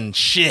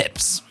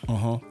relationships.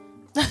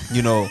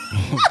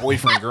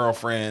 boyfriend,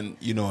 girlfriend,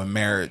 in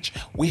marriage,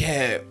 we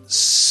have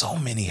so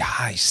many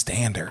high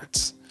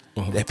standards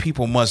that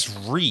people must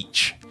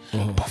reach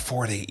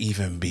before they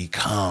even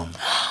become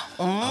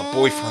a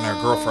boyfriend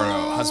or girlfriend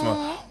or husband.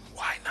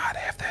 Why not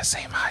have that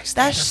same high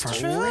standard? That's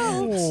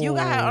true. You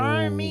gotta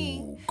earn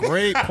me.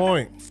 Great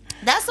point.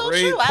 That's so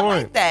true. I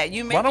like that.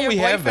 You make your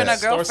boyfriend or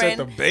girlfriend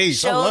at the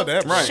base. I love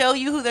that. Show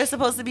you who they're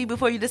supposed to be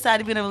before you decide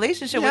to be in a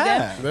relationship with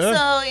them. Yeah.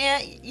 So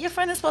your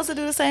friend is supposed to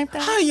do the same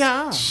thing.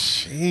 Hiya.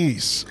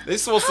 Jeez. They're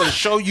supposed to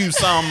show you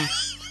some.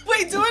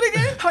 Wait, do it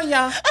again.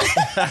 Hiya.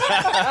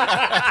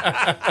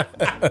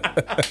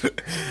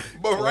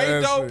 But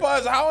right though,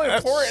 Buzz, how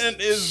important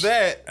is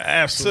that?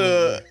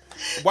 Absolutely.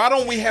 Why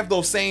don't we have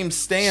those same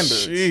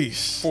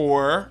standards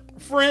for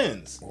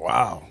friends?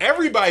 Wow.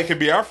 Everybody could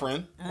be our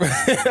friend.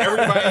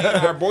 Everybody,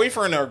 our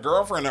boyfriend or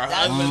girlfriend or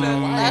husband.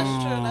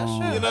 That's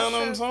true. You know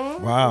what I'm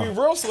saying? Wow. We're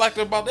real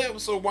selective about that.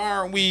 So why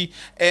aren't we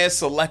as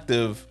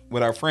selective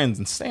with our friends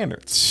and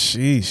standards?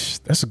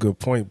 Sheesh. That's a good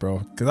point, bro.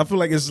 Because I feel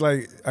like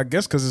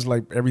because it's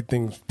like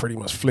everything's pretty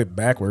much flipped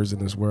backwards in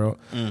this world.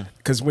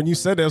 Because when you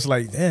said that, it's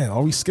like, damn,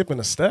 are we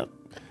skipping a step?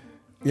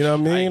 You know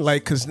what I mean?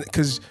 Like,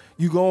 because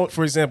you go,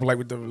 for example, like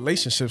with the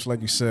relationships,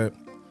 like you said,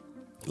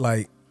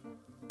 like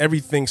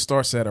everything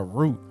starts at a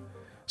root.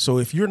 So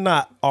if you're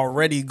not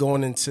already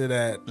going into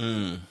that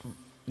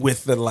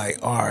with the like,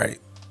 all right,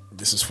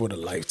 this is for the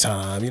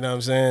lifetime, you know what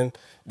I'm saying?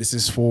 This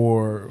is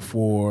for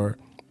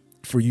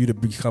you to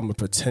become a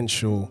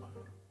potential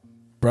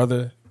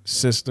brother,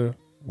 sister,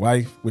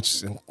 wife,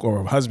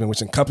 or husband,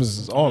 which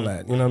encompasses all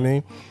that, you know what I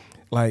mean?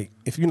 Like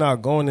if you're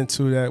not going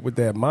into that with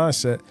that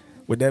mindset,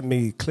 what that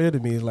made clear to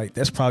me is like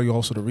that's probably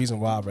also the reason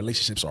why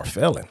relationships are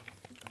failing.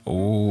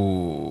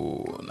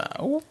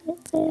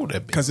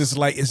 Because it's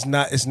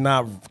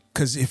not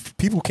because if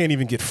people can't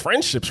even get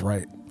friendships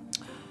right,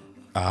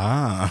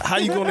 how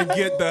you gonna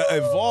get the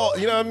evolve?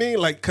 You know what I mean?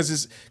 Like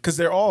because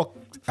they're all.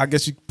 I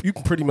guess you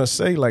can pretty much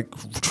say like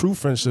true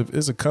friendship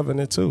is a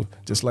covenant too,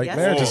 just like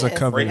marriage is a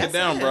covenant. Break it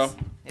down, bro.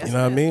 Yes, you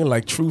know what I mean?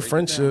 Like true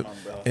friendship,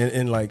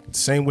 and like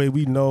same way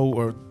we know,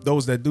 or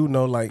those that do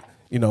know, like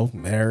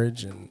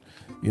marriage and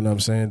you know what I'm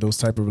saying, those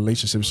type of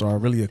relationships are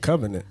really a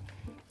covenant.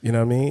 You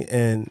know what I mean?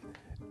 And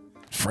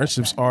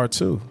friendships are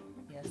too.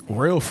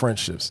 Real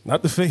friendships,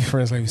 not the fake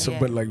friends like so,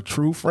 but like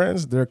true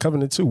friends, they're a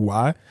covenant too.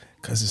 Why?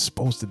 Because it's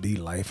supposed to be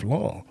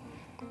lifelong.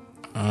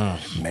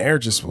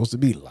 Marriage is supposed to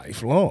be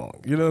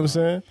lifelong. You know what I'm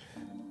saying?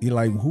 You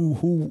like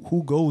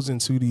who goes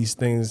into these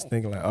things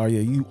thinking like, oh yeah,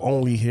 you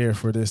only here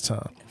for this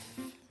time.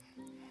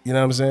 You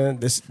know what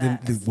I'm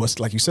saying? What's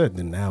like you said?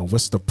 Then now,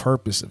 what's the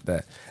purpose of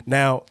that?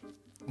 Now,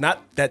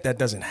 not that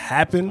doesn't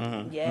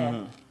happen.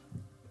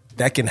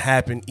 That can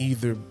happen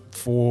either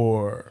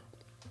for,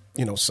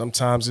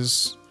 sometimes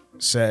it's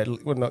sad.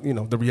 Well,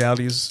 the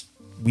reality is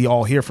we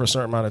all here for a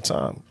certain amount of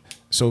time.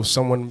 So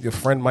your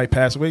friend might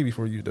pass away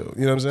before you do.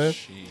 You know what I'm saying?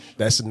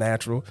 That's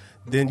natural.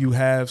 Then you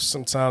have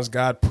sometimes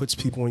God puts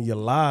people in your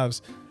life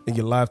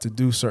to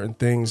do certain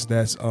things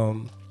that's,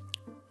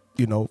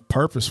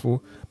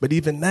 purposeful. But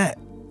even that,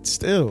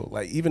 still,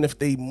 like even if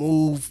they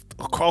move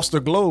across the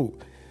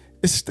globe,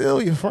 it's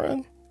still your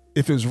friend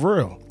if it's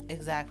real.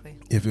 Exactly.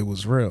 If it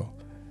was real,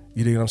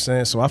 you know what I'm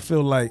saying. So I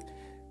feel like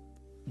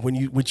when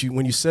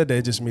you said that,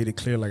 it just made it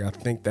clear. Like I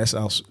think that's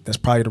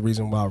probably the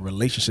reason why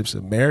relationships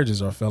and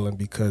marriages are failing,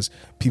 because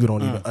people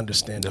don't even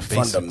understand the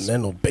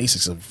fundamental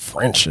basics of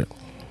friendship.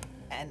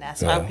 And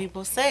that's why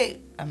people say,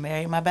 I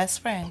married my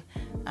best friend.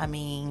 I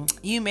mean,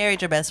 you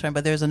married your best friend,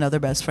 but there's another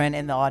best friend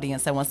in the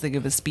audience that wants to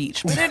give a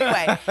speech. But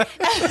anyway.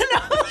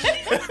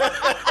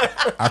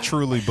 I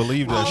truly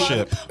believe that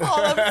shit.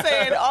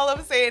 All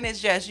I'm saying is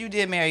just you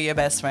did marry your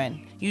best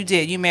friend. You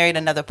did. You married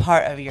another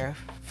part of your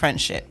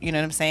friendship. You know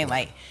what I'm saying?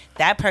 Like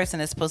that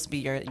person is supposed to be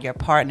your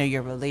partner,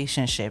 your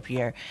relationship,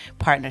 your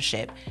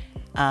partnership.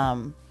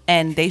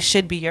 And they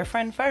should be your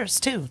friend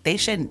first too. They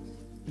should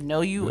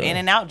know you in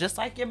and out just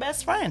like your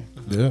best friend.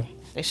 Yeah.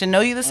 They should know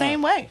you the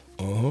same way.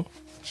 I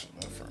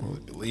really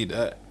believe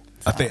that.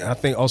 I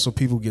think also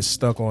people get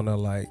stuck on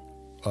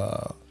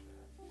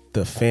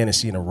the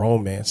fantasy and the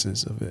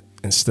romances of it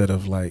instead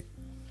of like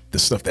the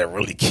stuff that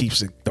really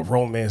keeps the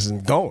romance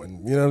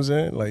going. You know what I'm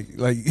saying? Like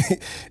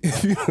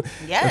if you,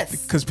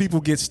 yes, because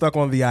people get stuck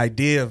on the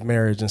idea of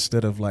marriage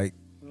instead of like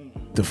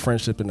the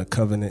friendship and the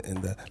covenant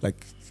and the,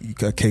 like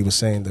Kay was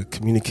saying, the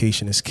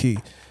communication is key,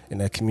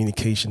 and that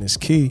communication is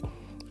key,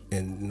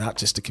 and not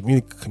just the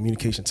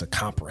communication to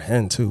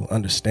comprehend too,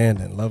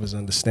 understanding. Love is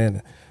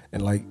understanding,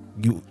 and like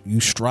you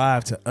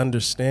strive to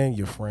understand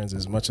your friends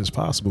as much as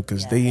possible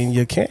because they in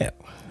your camp.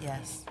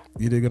 Yes,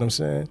 you dig what I'm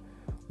saying?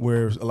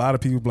 Where a lot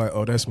of people be like,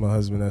 oh, that's my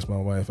husband, that's my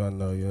wife, I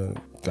know you.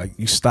 Like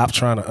you stop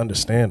trying to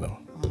understand them.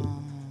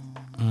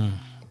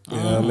 You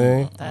know what I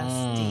mean?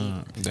 That's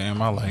deep.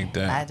 Damn, I like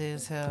that. I do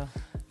too.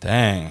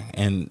 Dang.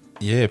 And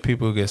yeah,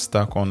 people get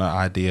stuck on the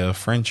idea of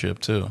friendship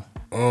too.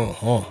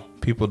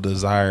 People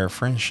desire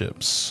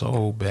friendship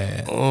so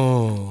bad.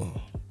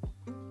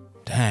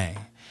 Dang.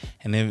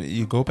 And then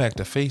you go back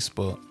to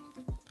Facebook.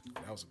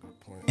 That was a good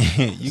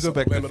point. You go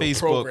back to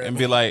Facebook and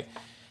be like,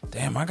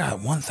 damn, I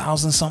got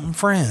 1,000 something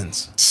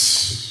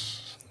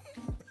friends.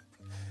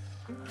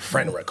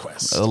 Friend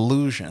request.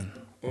 Illusion.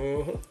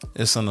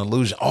 It's an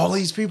illusion. All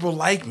these people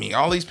like me.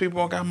 All these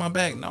people got my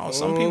back. No,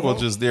 some people are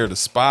just there to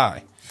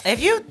spy.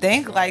 If you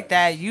think like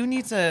that, you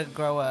need to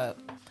grow up.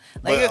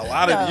 Like, but a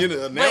lot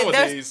of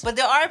nowadays, but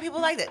there are people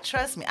like that.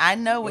 Trust me, I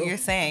know what you're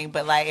saying.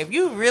 But like, if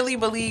you really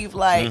believe,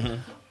 like,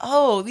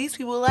 oh, these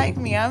people like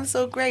me, I'm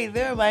so great,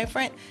 they're my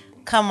friend.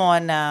 Come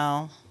on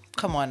now.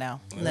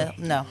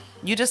 No,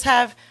 you just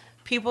have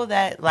people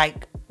that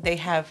like they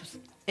have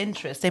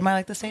interests. They might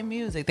like the same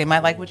music. They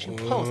might like what you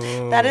post.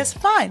 That is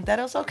fine. That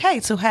is okay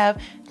to have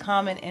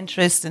common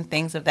interests and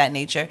things of that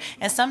nature.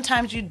 And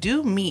sometimes you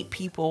do meet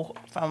people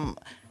from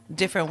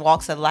different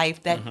walks of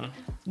life that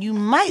you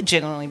might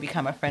genuinely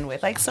become a friend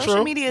with. Like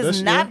social media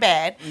is not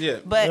bad,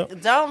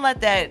 but don't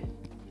let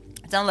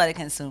it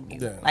consume you.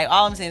 Yeah. Like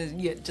all I'm saying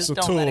is, just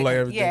don't let it. Like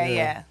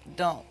everything,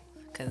 don't,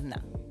 because no.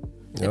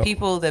 The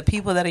people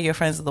that are your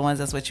friends are the ones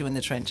that's with you in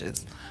the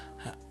trenches.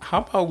 How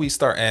about we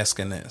start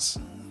asking this?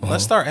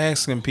 Let's start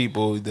asking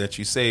people that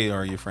you say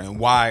are your friend,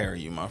 why are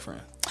you my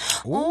friend?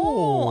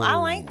 Oh, I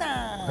like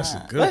that. That's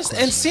a good question.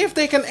 And see if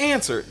they can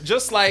answer.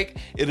 Just like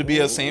it'll be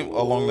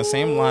along the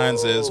same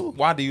lines as,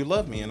 why do you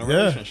love me in a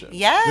relationship?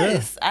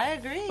 Yes, I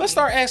agree. Let's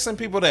start asking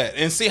people that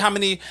and see how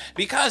many,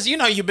 because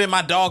you've been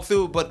my dog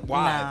through, but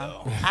why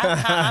though?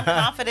 I'm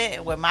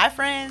confident with my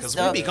friends.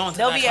 They'll be able to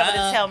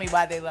tell me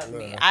why they love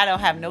me. I don't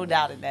have no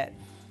doubt in that.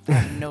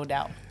 No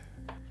doubt.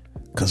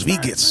 Because we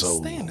get so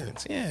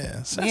standards,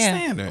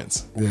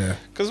 standards, yeah.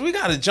 Because we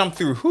got to jump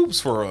through hoops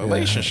for a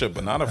relationship,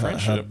 but not a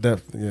friendship.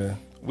 Yeah.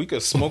 We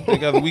could smoke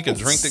together, we could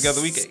drink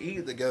together, we could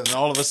eat together, and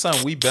all of a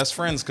sudden we best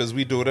friends because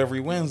we do it every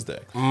Wednesday.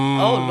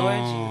 Oh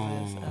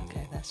Lord Jesus!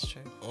 Okay, that's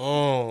true.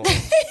 Oh,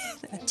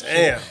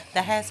 damn,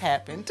 that has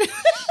happened.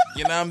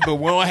 But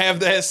we don't have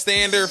that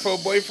standard for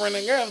boyfriend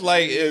and girl.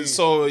 Like,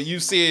 so you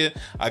see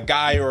a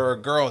guy or a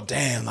girl,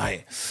 damn,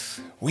 like.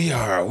 We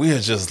are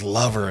just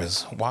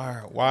lovers.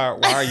 Why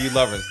are you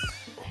lovers?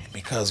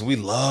 Because we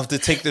love to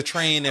take the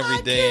train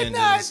every day and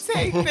just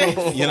take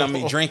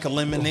this. Drink a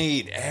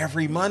lemonade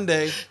every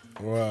Monday.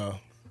 Wow.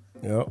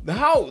 Yep.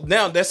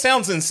 Now that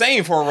sounds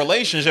insane for a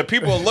relationship.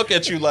 People will look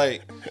at you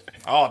like,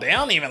 oh, they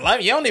don't even love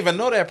you. You don't even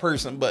know that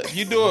person. But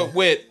you do it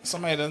with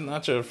somebody that's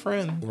not your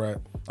friend. Right.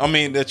 I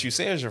mean, that you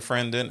say is your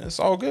friend, then it's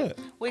all good.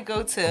 We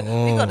go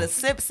to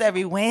Sips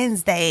every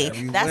Wednesday.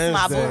 That's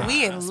my boo.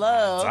 We in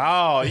love.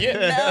 Oh,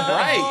 yeah.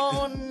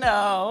 Right.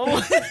 No.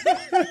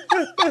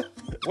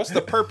 What's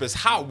the purpose?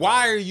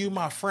 Why are you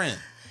my friend?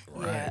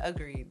 Yeah,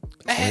 agreed.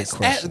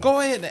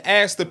 Go ahead and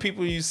ask the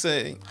people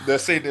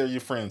that say they're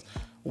your friends.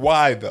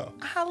 Why though?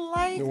 I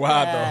like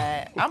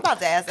that. I'm about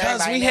to ask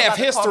everybody. Because we have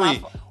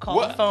history. Call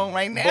my phone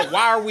right now. But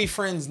why are we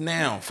friends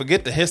now?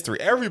 Forget the history.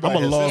 Everybody.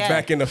 I'm gonna log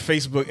back into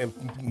Facebook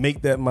and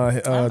make that my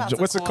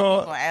what's it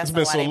called? It's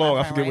been so long.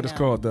 I forget what it's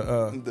called.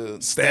 The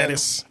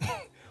status.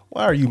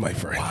 Why are you my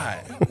friend?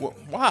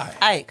 Why?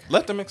 Ike.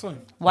 Let them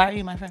explain. Why are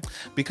you my friend?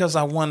 Because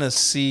I want to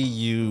see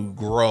you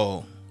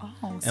grow.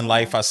 In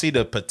life, I see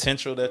the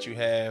potential that you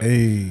have,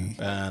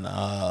 and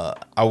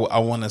I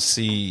want to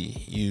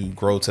see you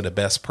grow to the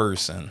best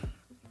person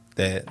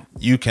that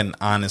you can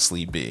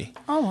honestly be.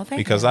 Oh, well, thank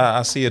you. Because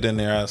I see it in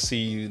there. I see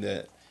you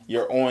that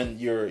you're on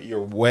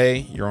your way,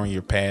 you're on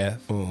your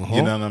path. You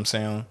know what I'm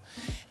saying?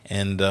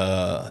 And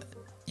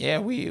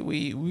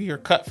we are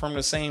cut from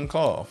the same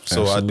cloth.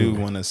 So absolutely. I do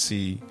want to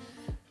see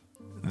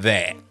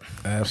that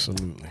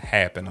absolutely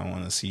happen. I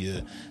want to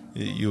see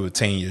you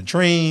attain your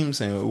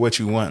dreams and what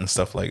you want and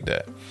stuff like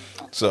that.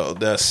 So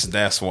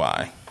that's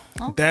why.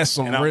 That's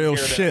some real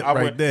shit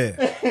right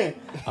there.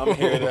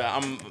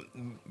 I'm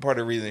part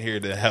of the reason here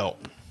to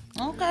help.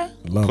 Okay.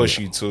 Push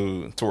you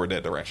toward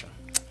that direction.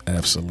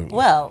 Absolutely.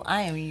 Well,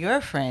 I am your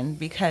friend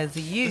because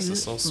you,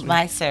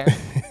 my sir,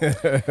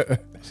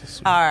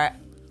 are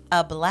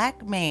a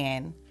black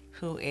man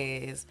who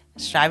is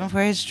striving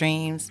for his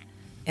dreams,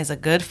 is a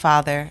good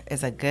father,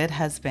 is a good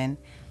husband.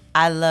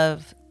 I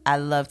love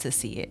to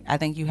see it. I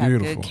think you have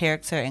good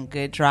character and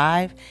good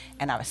drive,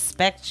 and I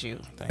respect you.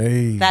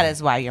 That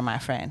is why you're my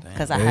friend,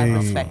 because I have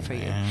respect for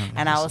you.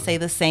 And I will say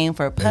the same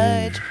for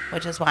Pudge,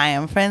 which is why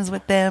I'm friends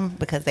with them,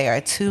 because they are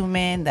two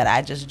men that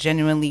I just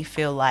genuinely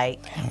feel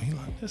like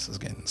this is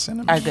getting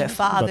sentimental. Are good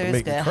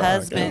fathers, good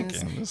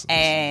husbands,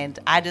 and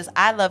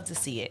I love to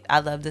see it. I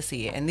love to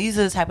see it. And these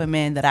are the type of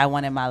men that I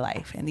want in my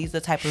life, and these are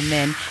the type of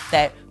men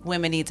that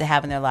women need to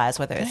have in their lives,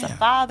 whether it's a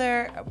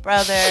father, a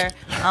brother,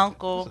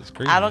 uncle.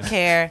 I don't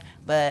care.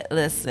 But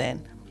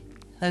listen,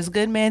 those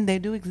good men, they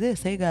do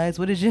exist. Hey guys,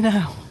 what did you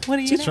know? What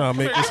do you know? She's trying to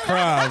make us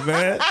cry,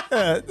 man.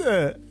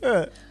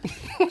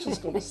 I'm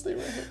just gonna stay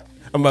right here.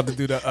 I'm about to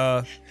do the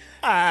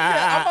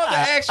I'm about to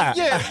ask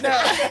you.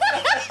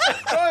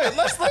 Go ahead.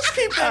 Let's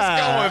keep this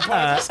going, Pudge.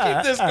 Let's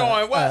keep this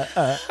going.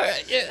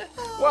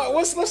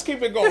 Let's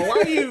keep it going.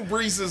 Why are you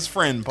Breeze's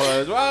friend,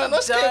 Pudge?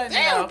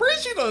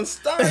 Breeze, you done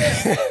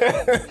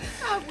started.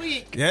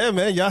 week. Yeah,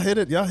 man, y'all hit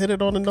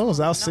it on the nose.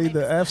 I'll say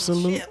the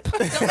absolute.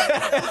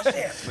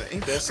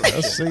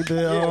 I'll say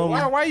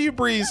the why you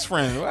Bree's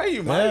friend? Why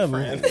you my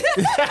friend?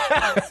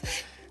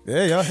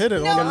 Yeah, y'all hit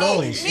it on the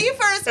nose. Me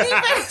first.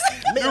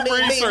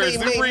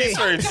 Do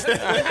research.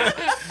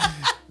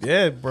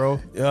 Yeah,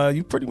 bro.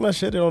 You pretty much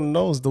hit it on the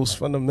nose. Those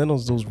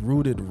fundamentals, those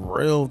rooted,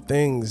 real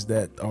things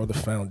that are the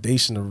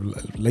foundation of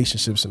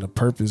relationships, and the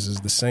purpose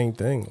is the same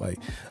thing. Like,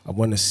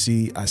 I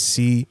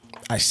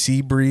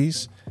see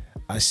Breeze.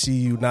 I see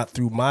you not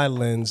through my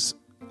lens.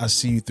 I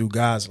see you through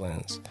God's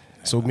lens.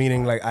 So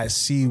meaning, like, I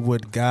see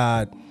what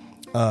God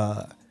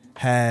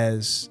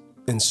has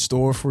in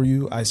store for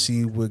you. I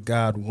see what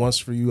God wants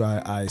for you.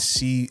 I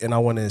see, and I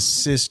want to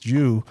assist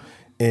you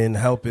in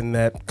helping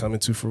that come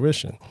into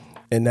fruition.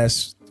 And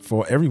that's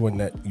for everyone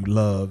that you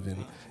love.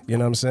 And you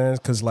know what I'm saying?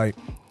 Because, like,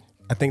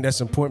 I think that's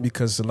important,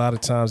 because a lot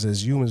of times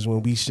as humans,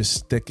 when we just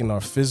stick in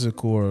our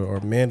physical or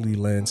manly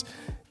lens,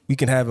 we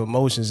can have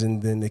emotions,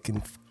 and then it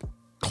can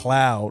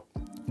cloud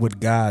what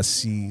God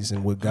sees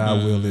and what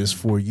God will is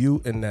for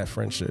you in that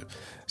friendship.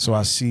 So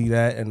I see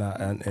that,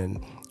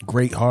 and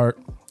great heart,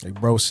 like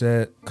bro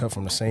said, cut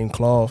from the same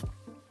cloth,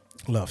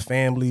 love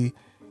family,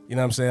 you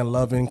know what I'm saying,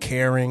 loving,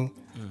 caring,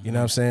 you know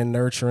what I'm saying,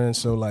 nurturing.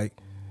 So, like,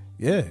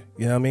 yeah,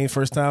 you know what I mean?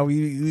 First time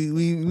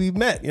we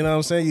met, you know what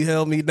I'm saying? You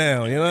held me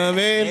down, you know what I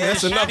mean? Yeah,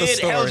 that's another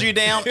story. Held you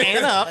down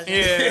and up.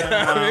 Yeah. You know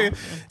what I mean?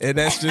 And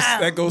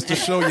that goes to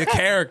show your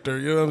character,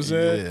 you know what I'm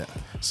saying? Yeah.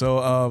 So,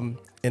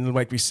 and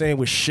like we're saying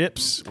with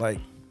ships, like,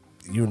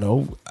 you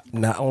know,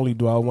 not only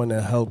do I want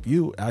to help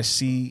you, I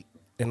see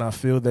and I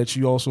feel that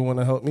you also want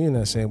to help me in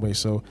that same way.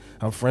 So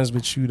I'm friends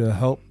with you to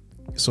help,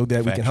 so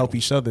that we can help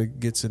each other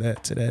get to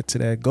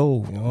that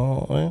goal, you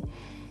know what I mean?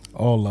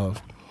 All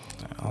love.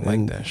 I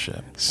like that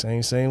shit.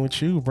 Same with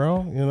you,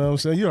 bro. You know what I'm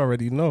saying? You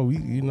already know.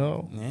 You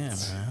know. Yeah,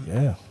 man.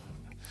 Yeah.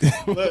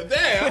 Look,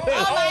 damn.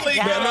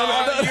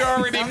 You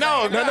already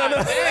know. No.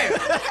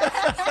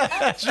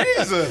 Damn.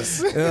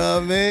 Jesus. You know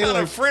what I mean? What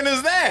kind of friend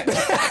is that?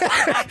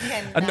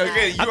 I know.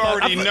 You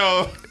already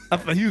know. I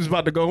thought he was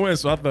about to go in,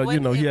 so I thought,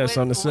 he had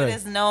something to say. What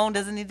is known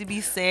doesn't need to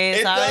be said.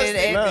 It does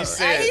need to be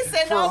said. He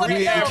said no.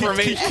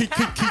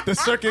 Keep the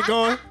circuit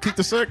going. Keep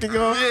the circuit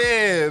going.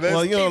 Yeah,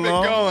 let's keep it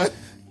going.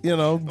 You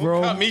know,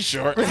 bro. Don't cut me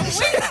short. You know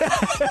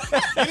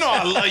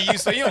I love you,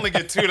 so you only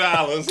get $2.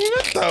 What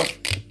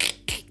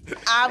the?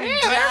 I'm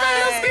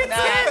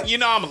done. You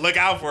know I'm gonna look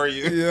out for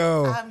you.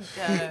 Yo. I'm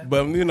done.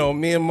 But you know,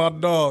 me and my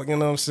dog, you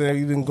know what I'm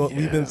saying?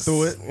 We've been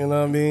through it, you know what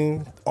I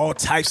mean? All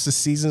types of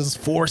seasons,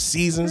 4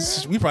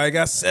 seasons. We probably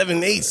got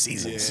 7, 8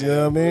 seasons, you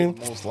know what I mean?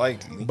 Most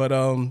likely. But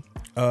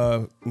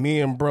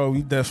me and bro,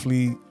 we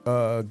definitely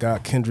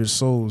got kindred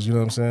souls, you know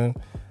what I'm saying?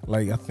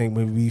 Like, I think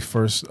when we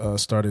first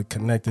started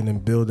connecting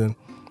and building,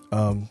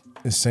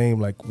 the same,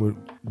 like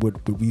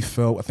what we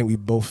felt, I think we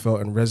both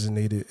felt and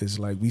resonated is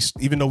like,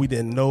 even though we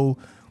didn't know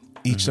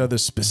each other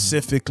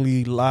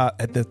specifically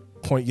at that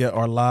point yet,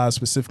 our lives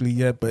specifically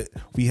yet, but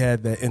we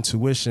had that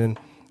intuition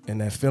and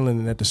that feeling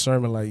and that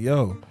discernment, like,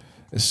 yo,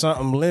 there's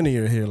something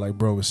linear here, like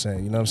bro was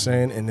saying, you know what I'm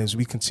saying? And as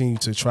we continue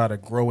to try to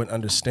grow and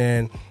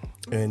understand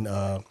and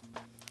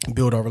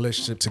build our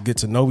relationship to get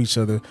to know each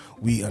other,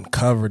 we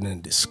uncovered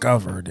and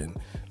discovered and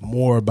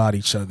more about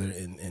each other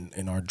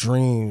and our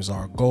dreams,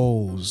 our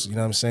goals, you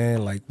know what I'm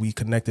saying? Like, we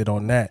connected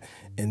on that,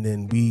 and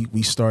then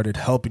we started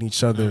helping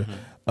each other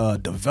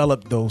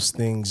develop those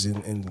things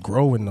and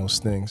grow in those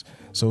things.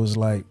 So it's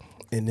like,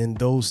 and in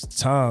those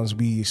times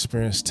we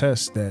experienced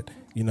tests that,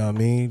 you know what I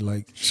mean?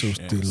 Like, so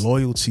the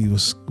loyalty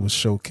was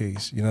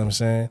showcased, you know what I'm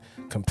saying?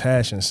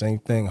 Compassion, same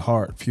thing,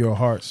 heart, pure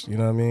hearts, you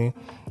know what I mean?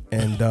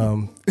 And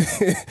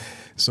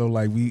so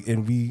like we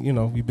you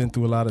know, we've been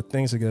through a lot of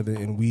things together,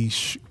 and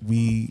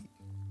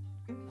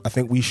I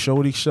think we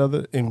showed each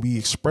other and we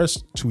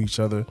expressed to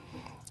each other,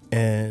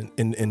 and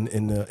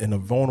in a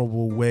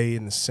vulnerable way,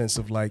 in the sense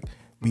of like,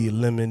 we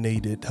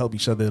help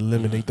each other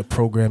eliminate the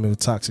programming of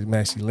toxic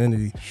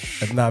masculinity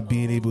of not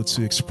being able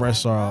to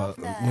express our,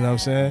 you know what I'm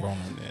saying?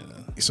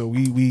 So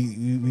we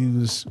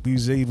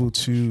was able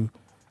to,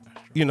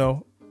 you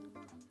know,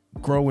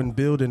 grow and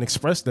build and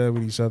express that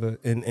with each other,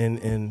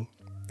 and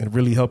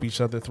really help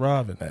each other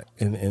thrive in that,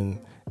 and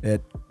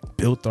that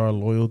built our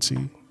loyalty.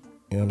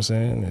 You know what I'm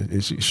saying?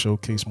 It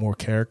showcased more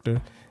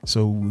character.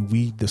 So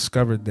we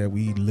discovered that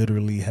we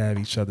literally have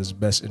each other's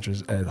best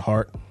interests at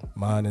heart,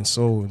 mind, and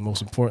soul, and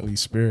most importantly,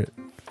 spirit.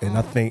 And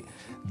I think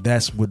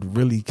that's what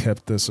really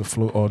kept us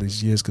afloat all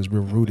these years, because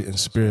we're rooted in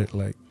spirit.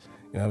 Like,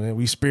 you know what I mean?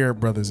 We spirit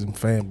brothers and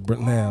fam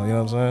now. You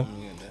know what I'm saying?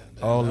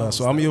 All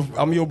so I'm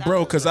your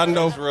bro, because I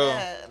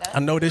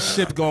know this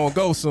ship gonna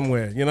go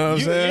somewhere. You know what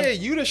I'm saying? Yeah,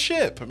 you the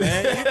ship,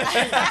 man. You know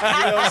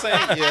what I'm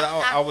saying?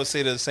 Yeah, I would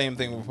say the same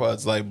thing with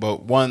us. Like,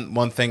 but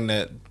one thing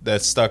that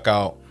stuck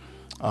out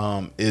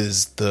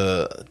is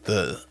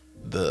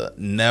the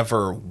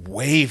never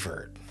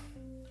wavered,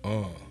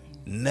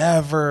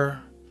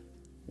 never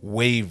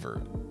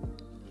wavered,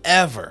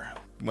 ever.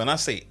 When I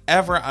say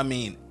ever, I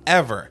mean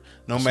ever.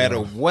 No matter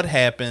what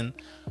happened,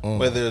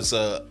 whether it's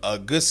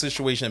a good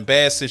situation,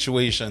 bad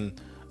situation,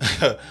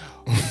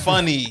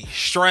 funny,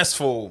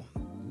 stressful,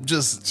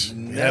 just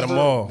had them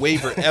all.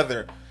 waver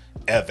ever.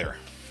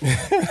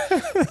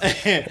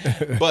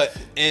 But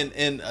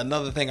and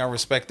another thing I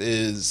respect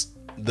is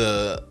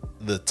the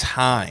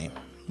time.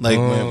 Like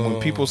when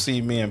people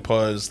see me and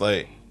Puz,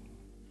 like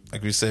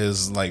we said,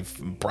 it's like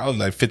probably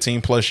like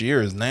 15 plus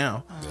years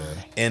now,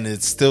 and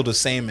it's still the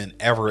same and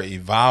ever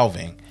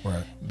evolving.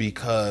 Right.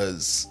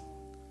 Because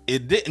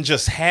it didn't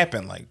just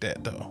happen like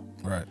that though.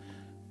 Right.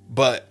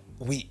 But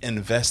we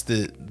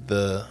invested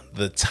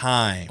the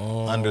time,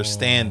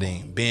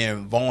 understanding,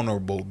 being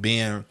vulnerable,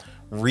 being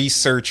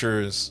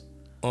researchers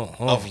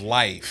of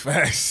life,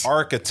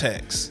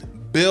 architects,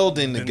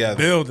 building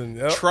together,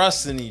 yep.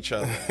 trusting each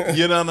other.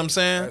 You know what I'm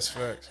saying? That's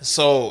facts.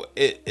 So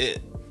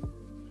it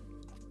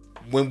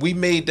when we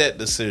made that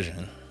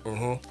decision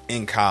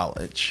in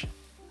college,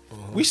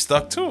 we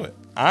stuck to it.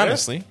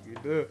 Honestly,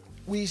 yeah,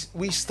 we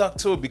stuck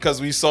to it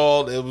because we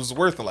saw it was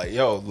worth it. Like,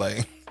 yo,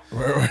 like, all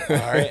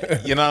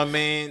right, you know what I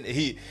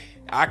mean?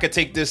 I could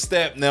take this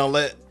step, now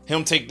let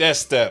him take that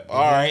step.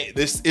 All right,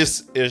 this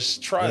is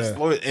trust,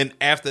 and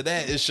after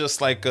that, it's just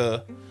like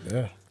a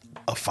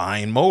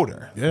fine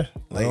motor. Yeah,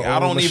 like I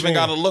don't even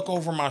got to look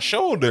over my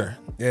shoulder.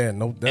 Yeah,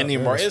 no doubt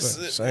anymore.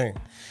 Yeah,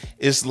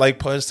 It's like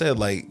Puz said,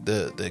 like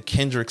the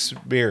kindred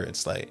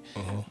spirits, like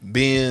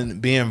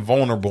being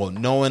vulnerable,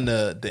 knowing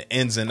the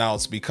ins and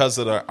outs because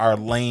of our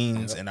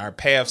lanes and our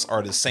paths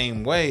are the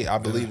same way. I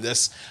believe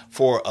that's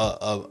for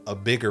a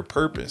bigger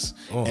purpose.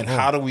 And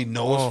how do we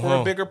know it's for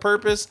a bigger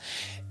purpose?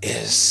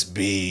 It's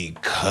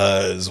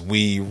because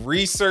we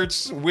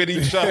researched with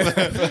each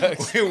other,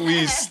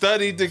 we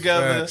studied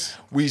together, Facts.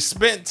 we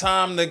spent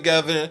time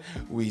together,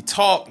 we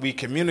talked, we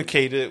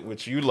communicated,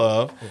 which you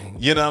love.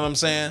 You know what I'm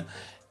saying?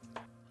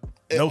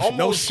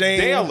 No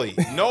shame. Daily.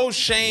 No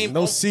shame.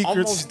 No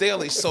secrets. Almost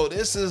daily. So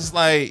this is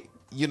like,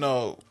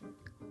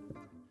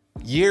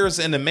 years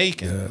in the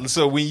making. Yeah.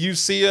 So when you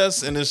see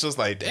us and it's just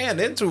like, damn,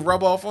 them two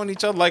rub off on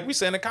each other. Like we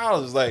said in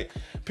college, like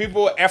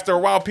people, after a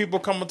while, people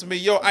come up to me,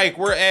 yo, Ike,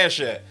 where Ash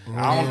at?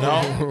 I don't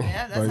know.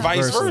 Yeah, that's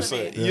Vice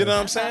versa. Yeah. You know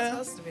what I'm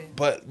saying?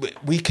 But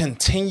we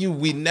continue.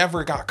 We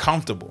never got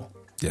comfortable.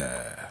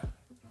 Yeah.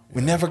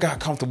 We never got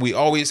comfortable. We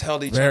always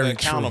held each other Very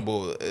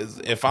accountable.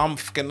 If I'm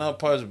fucking up,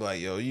 Pudge, be like,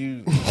 yo,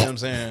 you know what I'm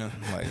saying?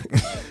 Like,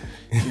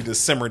 you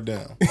just simmer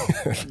down.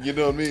 You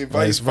know what I mean?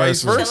 Vice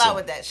versa. Chill out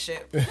with that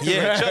shit.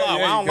 Yeah, chill out.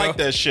 I don't like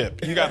that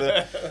shit. You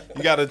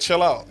gotta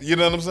chill out. You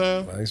know what I'm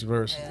saying? Vice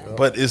versa. Yeah.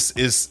 But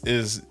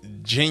it's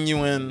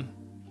genuine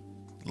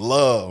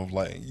love.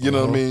 Like, you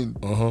know what I mean?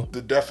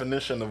 The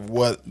definition of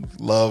what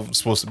love is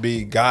supposed to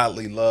be,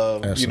 godly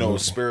love, Absolutely.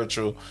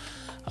 Spiritual.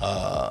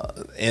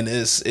 And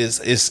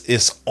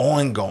it's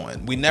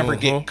ongoing. We never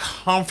get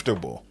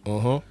comfortable.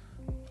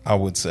 I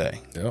would say.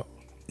 Yep.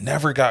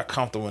 Never got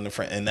comfortable in the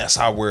front, and that's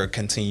how we're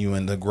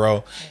continuing to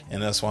grow.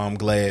 And that's why I'm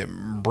glad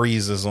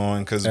Breeze is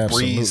on, because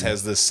Breeze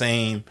has the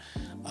same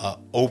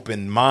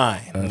open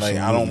mind. Absolutely. Like,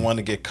 I don't want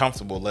to get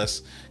comfortable.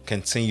 Let's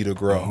continue to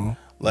grow.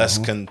 Let's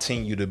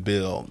continue to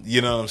build.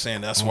 You know what I'm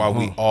saying? That's why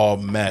we all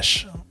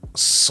mesh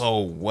so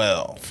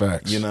well.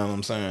 Facts. You know what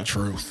I'm saying?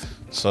 Truth.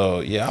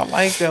 So yeah, I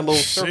like that little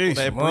circle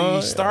that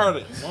Breeze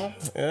started.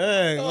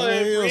 Hey,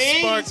 Breeze,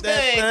 spark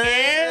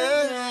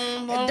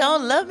that thing.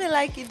 Don't love me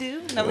like you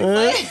do. No, we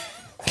playing.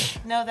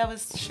 No, that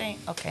was Shane.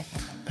 Okay.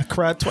 I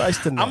cried twice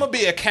tonight. I'm gonna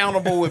be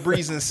accountable with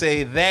Breeze and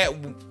say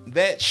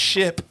that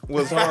ship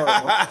was horrible.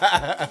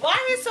 Why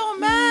are you so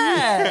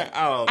mad?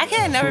 I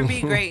can't never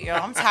be great, yo.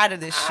 I'm tired of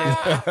this shit.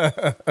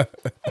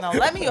 No,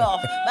 let me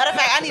off. Matter of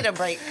fact, I need a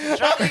break.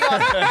 Drop me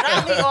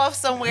off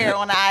somewhere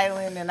on the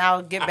island, and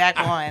I'll get back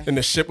on. And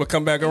the ship will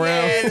come back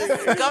around.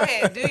 Yeah, go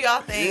ahead, do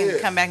y'all thing, and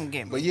come back and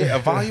get me. But yeah,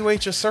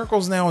 evaluate your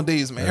circles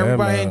nowadays, man.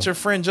 Everybody ain't your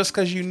friend. Just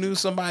because you knew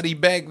somebody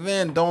back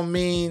then don't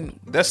mean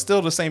that's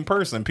still the same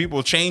person.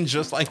 People change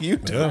just like you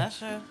do. Yeah. That's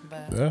true.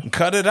 But,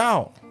 Cut it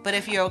out. but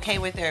if you're okay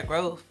with their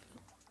growth,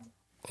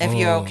 if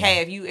you're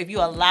okay, if you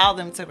allow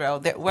them to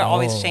grow, we're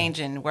always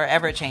changing. We're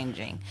ever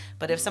changing.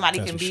 But if somebody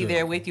can be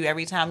there with you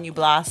every time you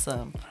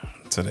blossom,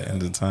 To the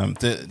end of the time,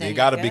 they you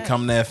got to good.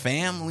 become that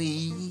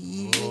family.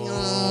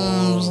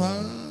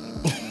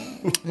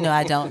 no,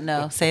 I don't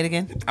know. Say it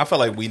again. I feel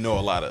like we know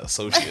a lot of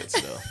associates,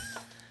 though.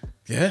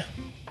 Yeah.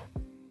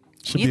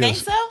 Should You be think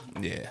so?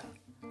 Yeah.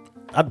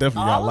 I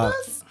definitely got a All lot. of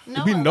us?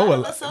 No, We know a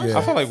lot. associates? Yeah.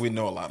 I feel like we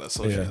know a lot of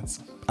associates.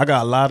 I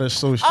got a lot of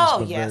associates. Oh,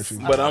 but yes. very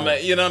few. But I'm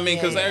at, you know what I mean?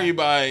 Because Yeah.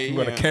 everybody. You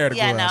want to categorize.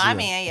 Yeah, no, I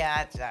mean,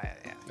 yeah.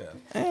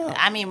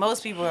 I mean,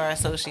 most people are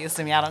associates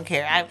to me. I don't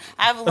care.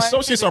 I've learned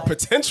Associates to are know.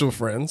 potential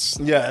friends.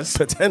 Yes.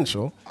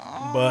 Potential.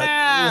 But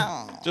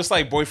Wow. Just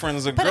like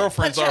boyfriends and Put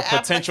girlfriends your are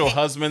potential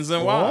husbands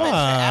and wives. Put your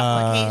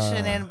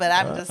application in, but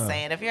I'm just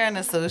saying, if you're an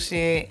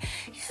associate,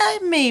 yeah,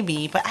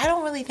 maybe. But I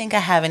don't really think I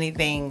have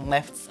anything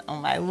left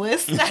on my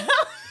list.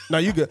 no,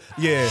 you good.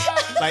 Yeah.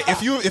 Like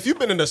if you've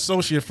been an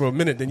associate for a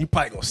minute, then you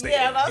probably gonna stay.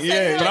 Yeah, I'm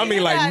saying, But I mean,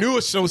 you're like not- new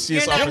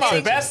associates you're are not My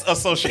potential. best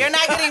associate. You're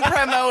not getting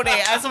promoted.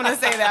 I just want to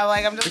say that.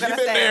 Like, I'm just You've gonna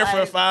been say there for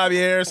like, 5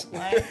 years.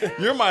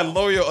 You're my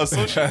loyal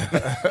associate.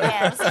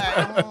 yeah, I'm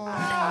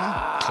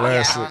sorry.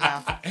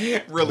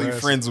 Classic. Really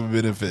Classic. friends with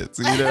benefits.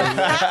 You know?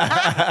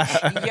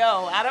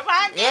 Yo, out of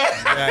pocket.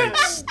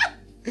 Yikes.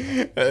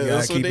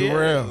 That's keep what it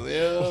real.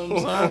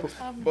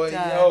 But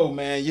yo,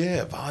 man,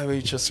 yeah,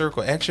 evaluate your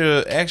circle.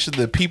 Actually,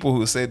 the people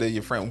who say that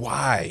your friend,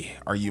 why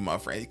are you my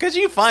friend? Because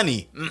you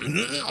funny.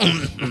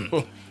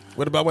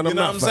 What about when I'm You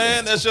know not what I'm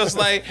saying? That's just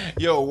like,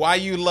 yo, why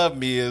you love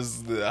me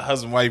is the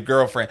husband, wife,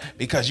 girlfriend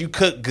because you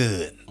cook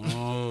good.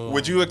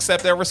 Would you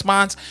accept that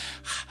response?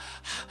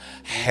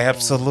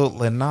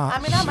 Absolutely not. I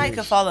mean, I might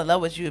could fall in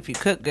love with you if you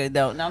cook good,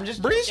 though. No, I'm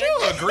just Breeze, you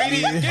a greedy.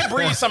 Get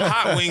Breeze some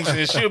hot wings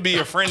and she'll be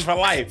your friend for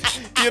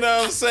life. You know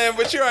what I'm saying?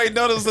 But you already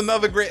know there's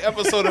another great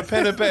episode of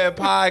Pen and Pad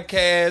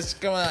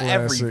Podcast coming out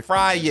every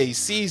Friday,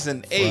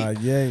 season 8.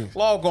 Friday.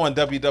 Log on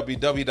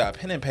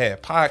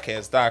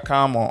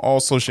www.penandpadpodcast.com on all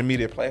social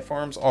media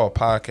platforms, all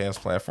podcast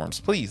platforms.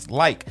 Please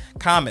like,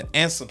 comment,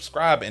 and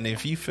subscribe. And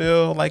if you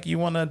feel like you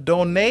want to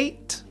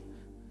donate,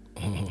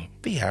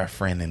 be our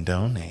friend and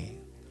donate.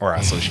 Or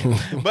our social.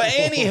 But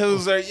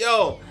anywho,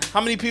 yo,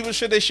 how many people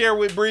should they share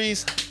with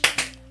Breeze?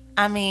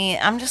 I mean,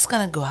 I'm just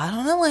going to go out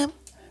on a limb.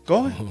 Go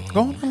on a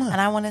limb.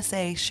 And I want to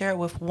say share it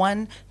with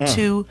 1,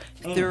 2,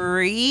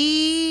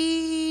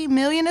 3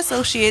 million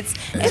associates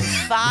and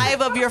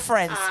 5 of your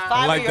friends.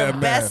 5 of your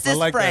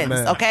bestest friends.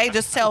 Okay?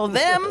 Just tell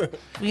them.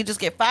 You just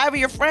get 5 of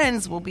your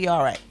friends, we'll be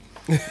all right.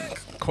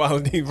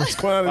 Quality versus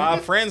quantity.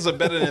 5 friends are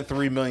better than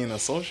 3 million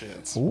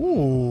associates.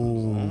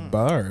 Ooh,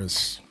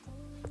 bars.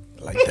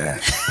 Like that.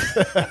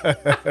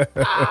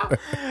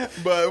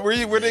 But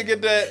where they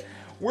get that?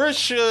 Where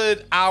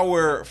should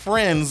our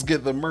friends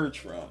get the merch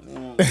from?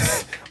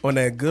 On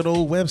that good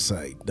old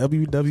website,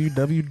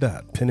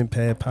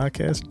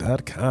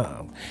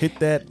 www.penandpadpodcast.com. Hit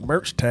that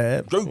merch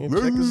tab and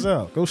check us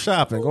out. Go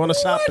shopping. Go on a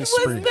shopping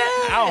spree.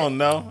 I don't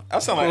know. I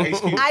sound like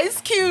Ice Cube.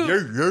 Ice Cube.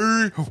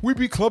 Yeah, we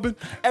be clubbing.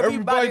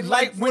 Everybody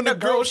like when a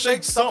girl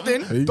shakes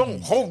something. Hey.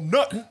 Don't hold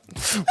nothing.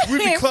 We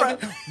be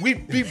clubbing. We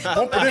be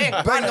bumping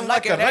and banging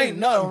like it ain't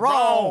nothing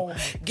wrong.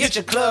 Get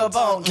your club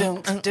on.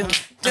 Doom, doom,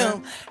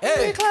 doom.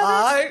 Hey, All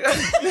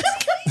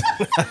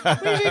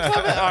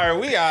right,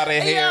 we out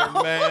of here,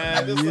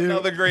 man. This is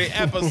another great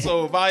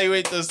episode.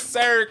 Evaluate the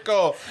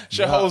Circle. It's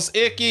your host,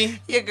 Icky.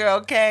 your girl,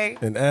 Kay.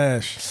 And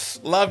Ash.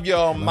 Love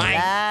y'all, Mike.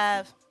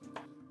 Live.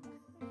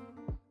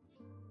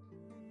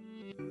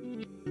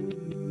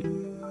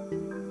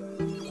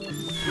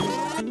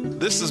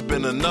 This has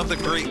been another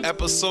great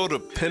episode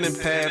of Pen and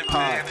Pad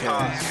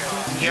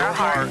Podcast. Your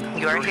heart,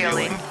 your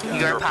healing,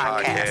 your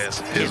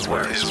podcast. His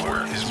word.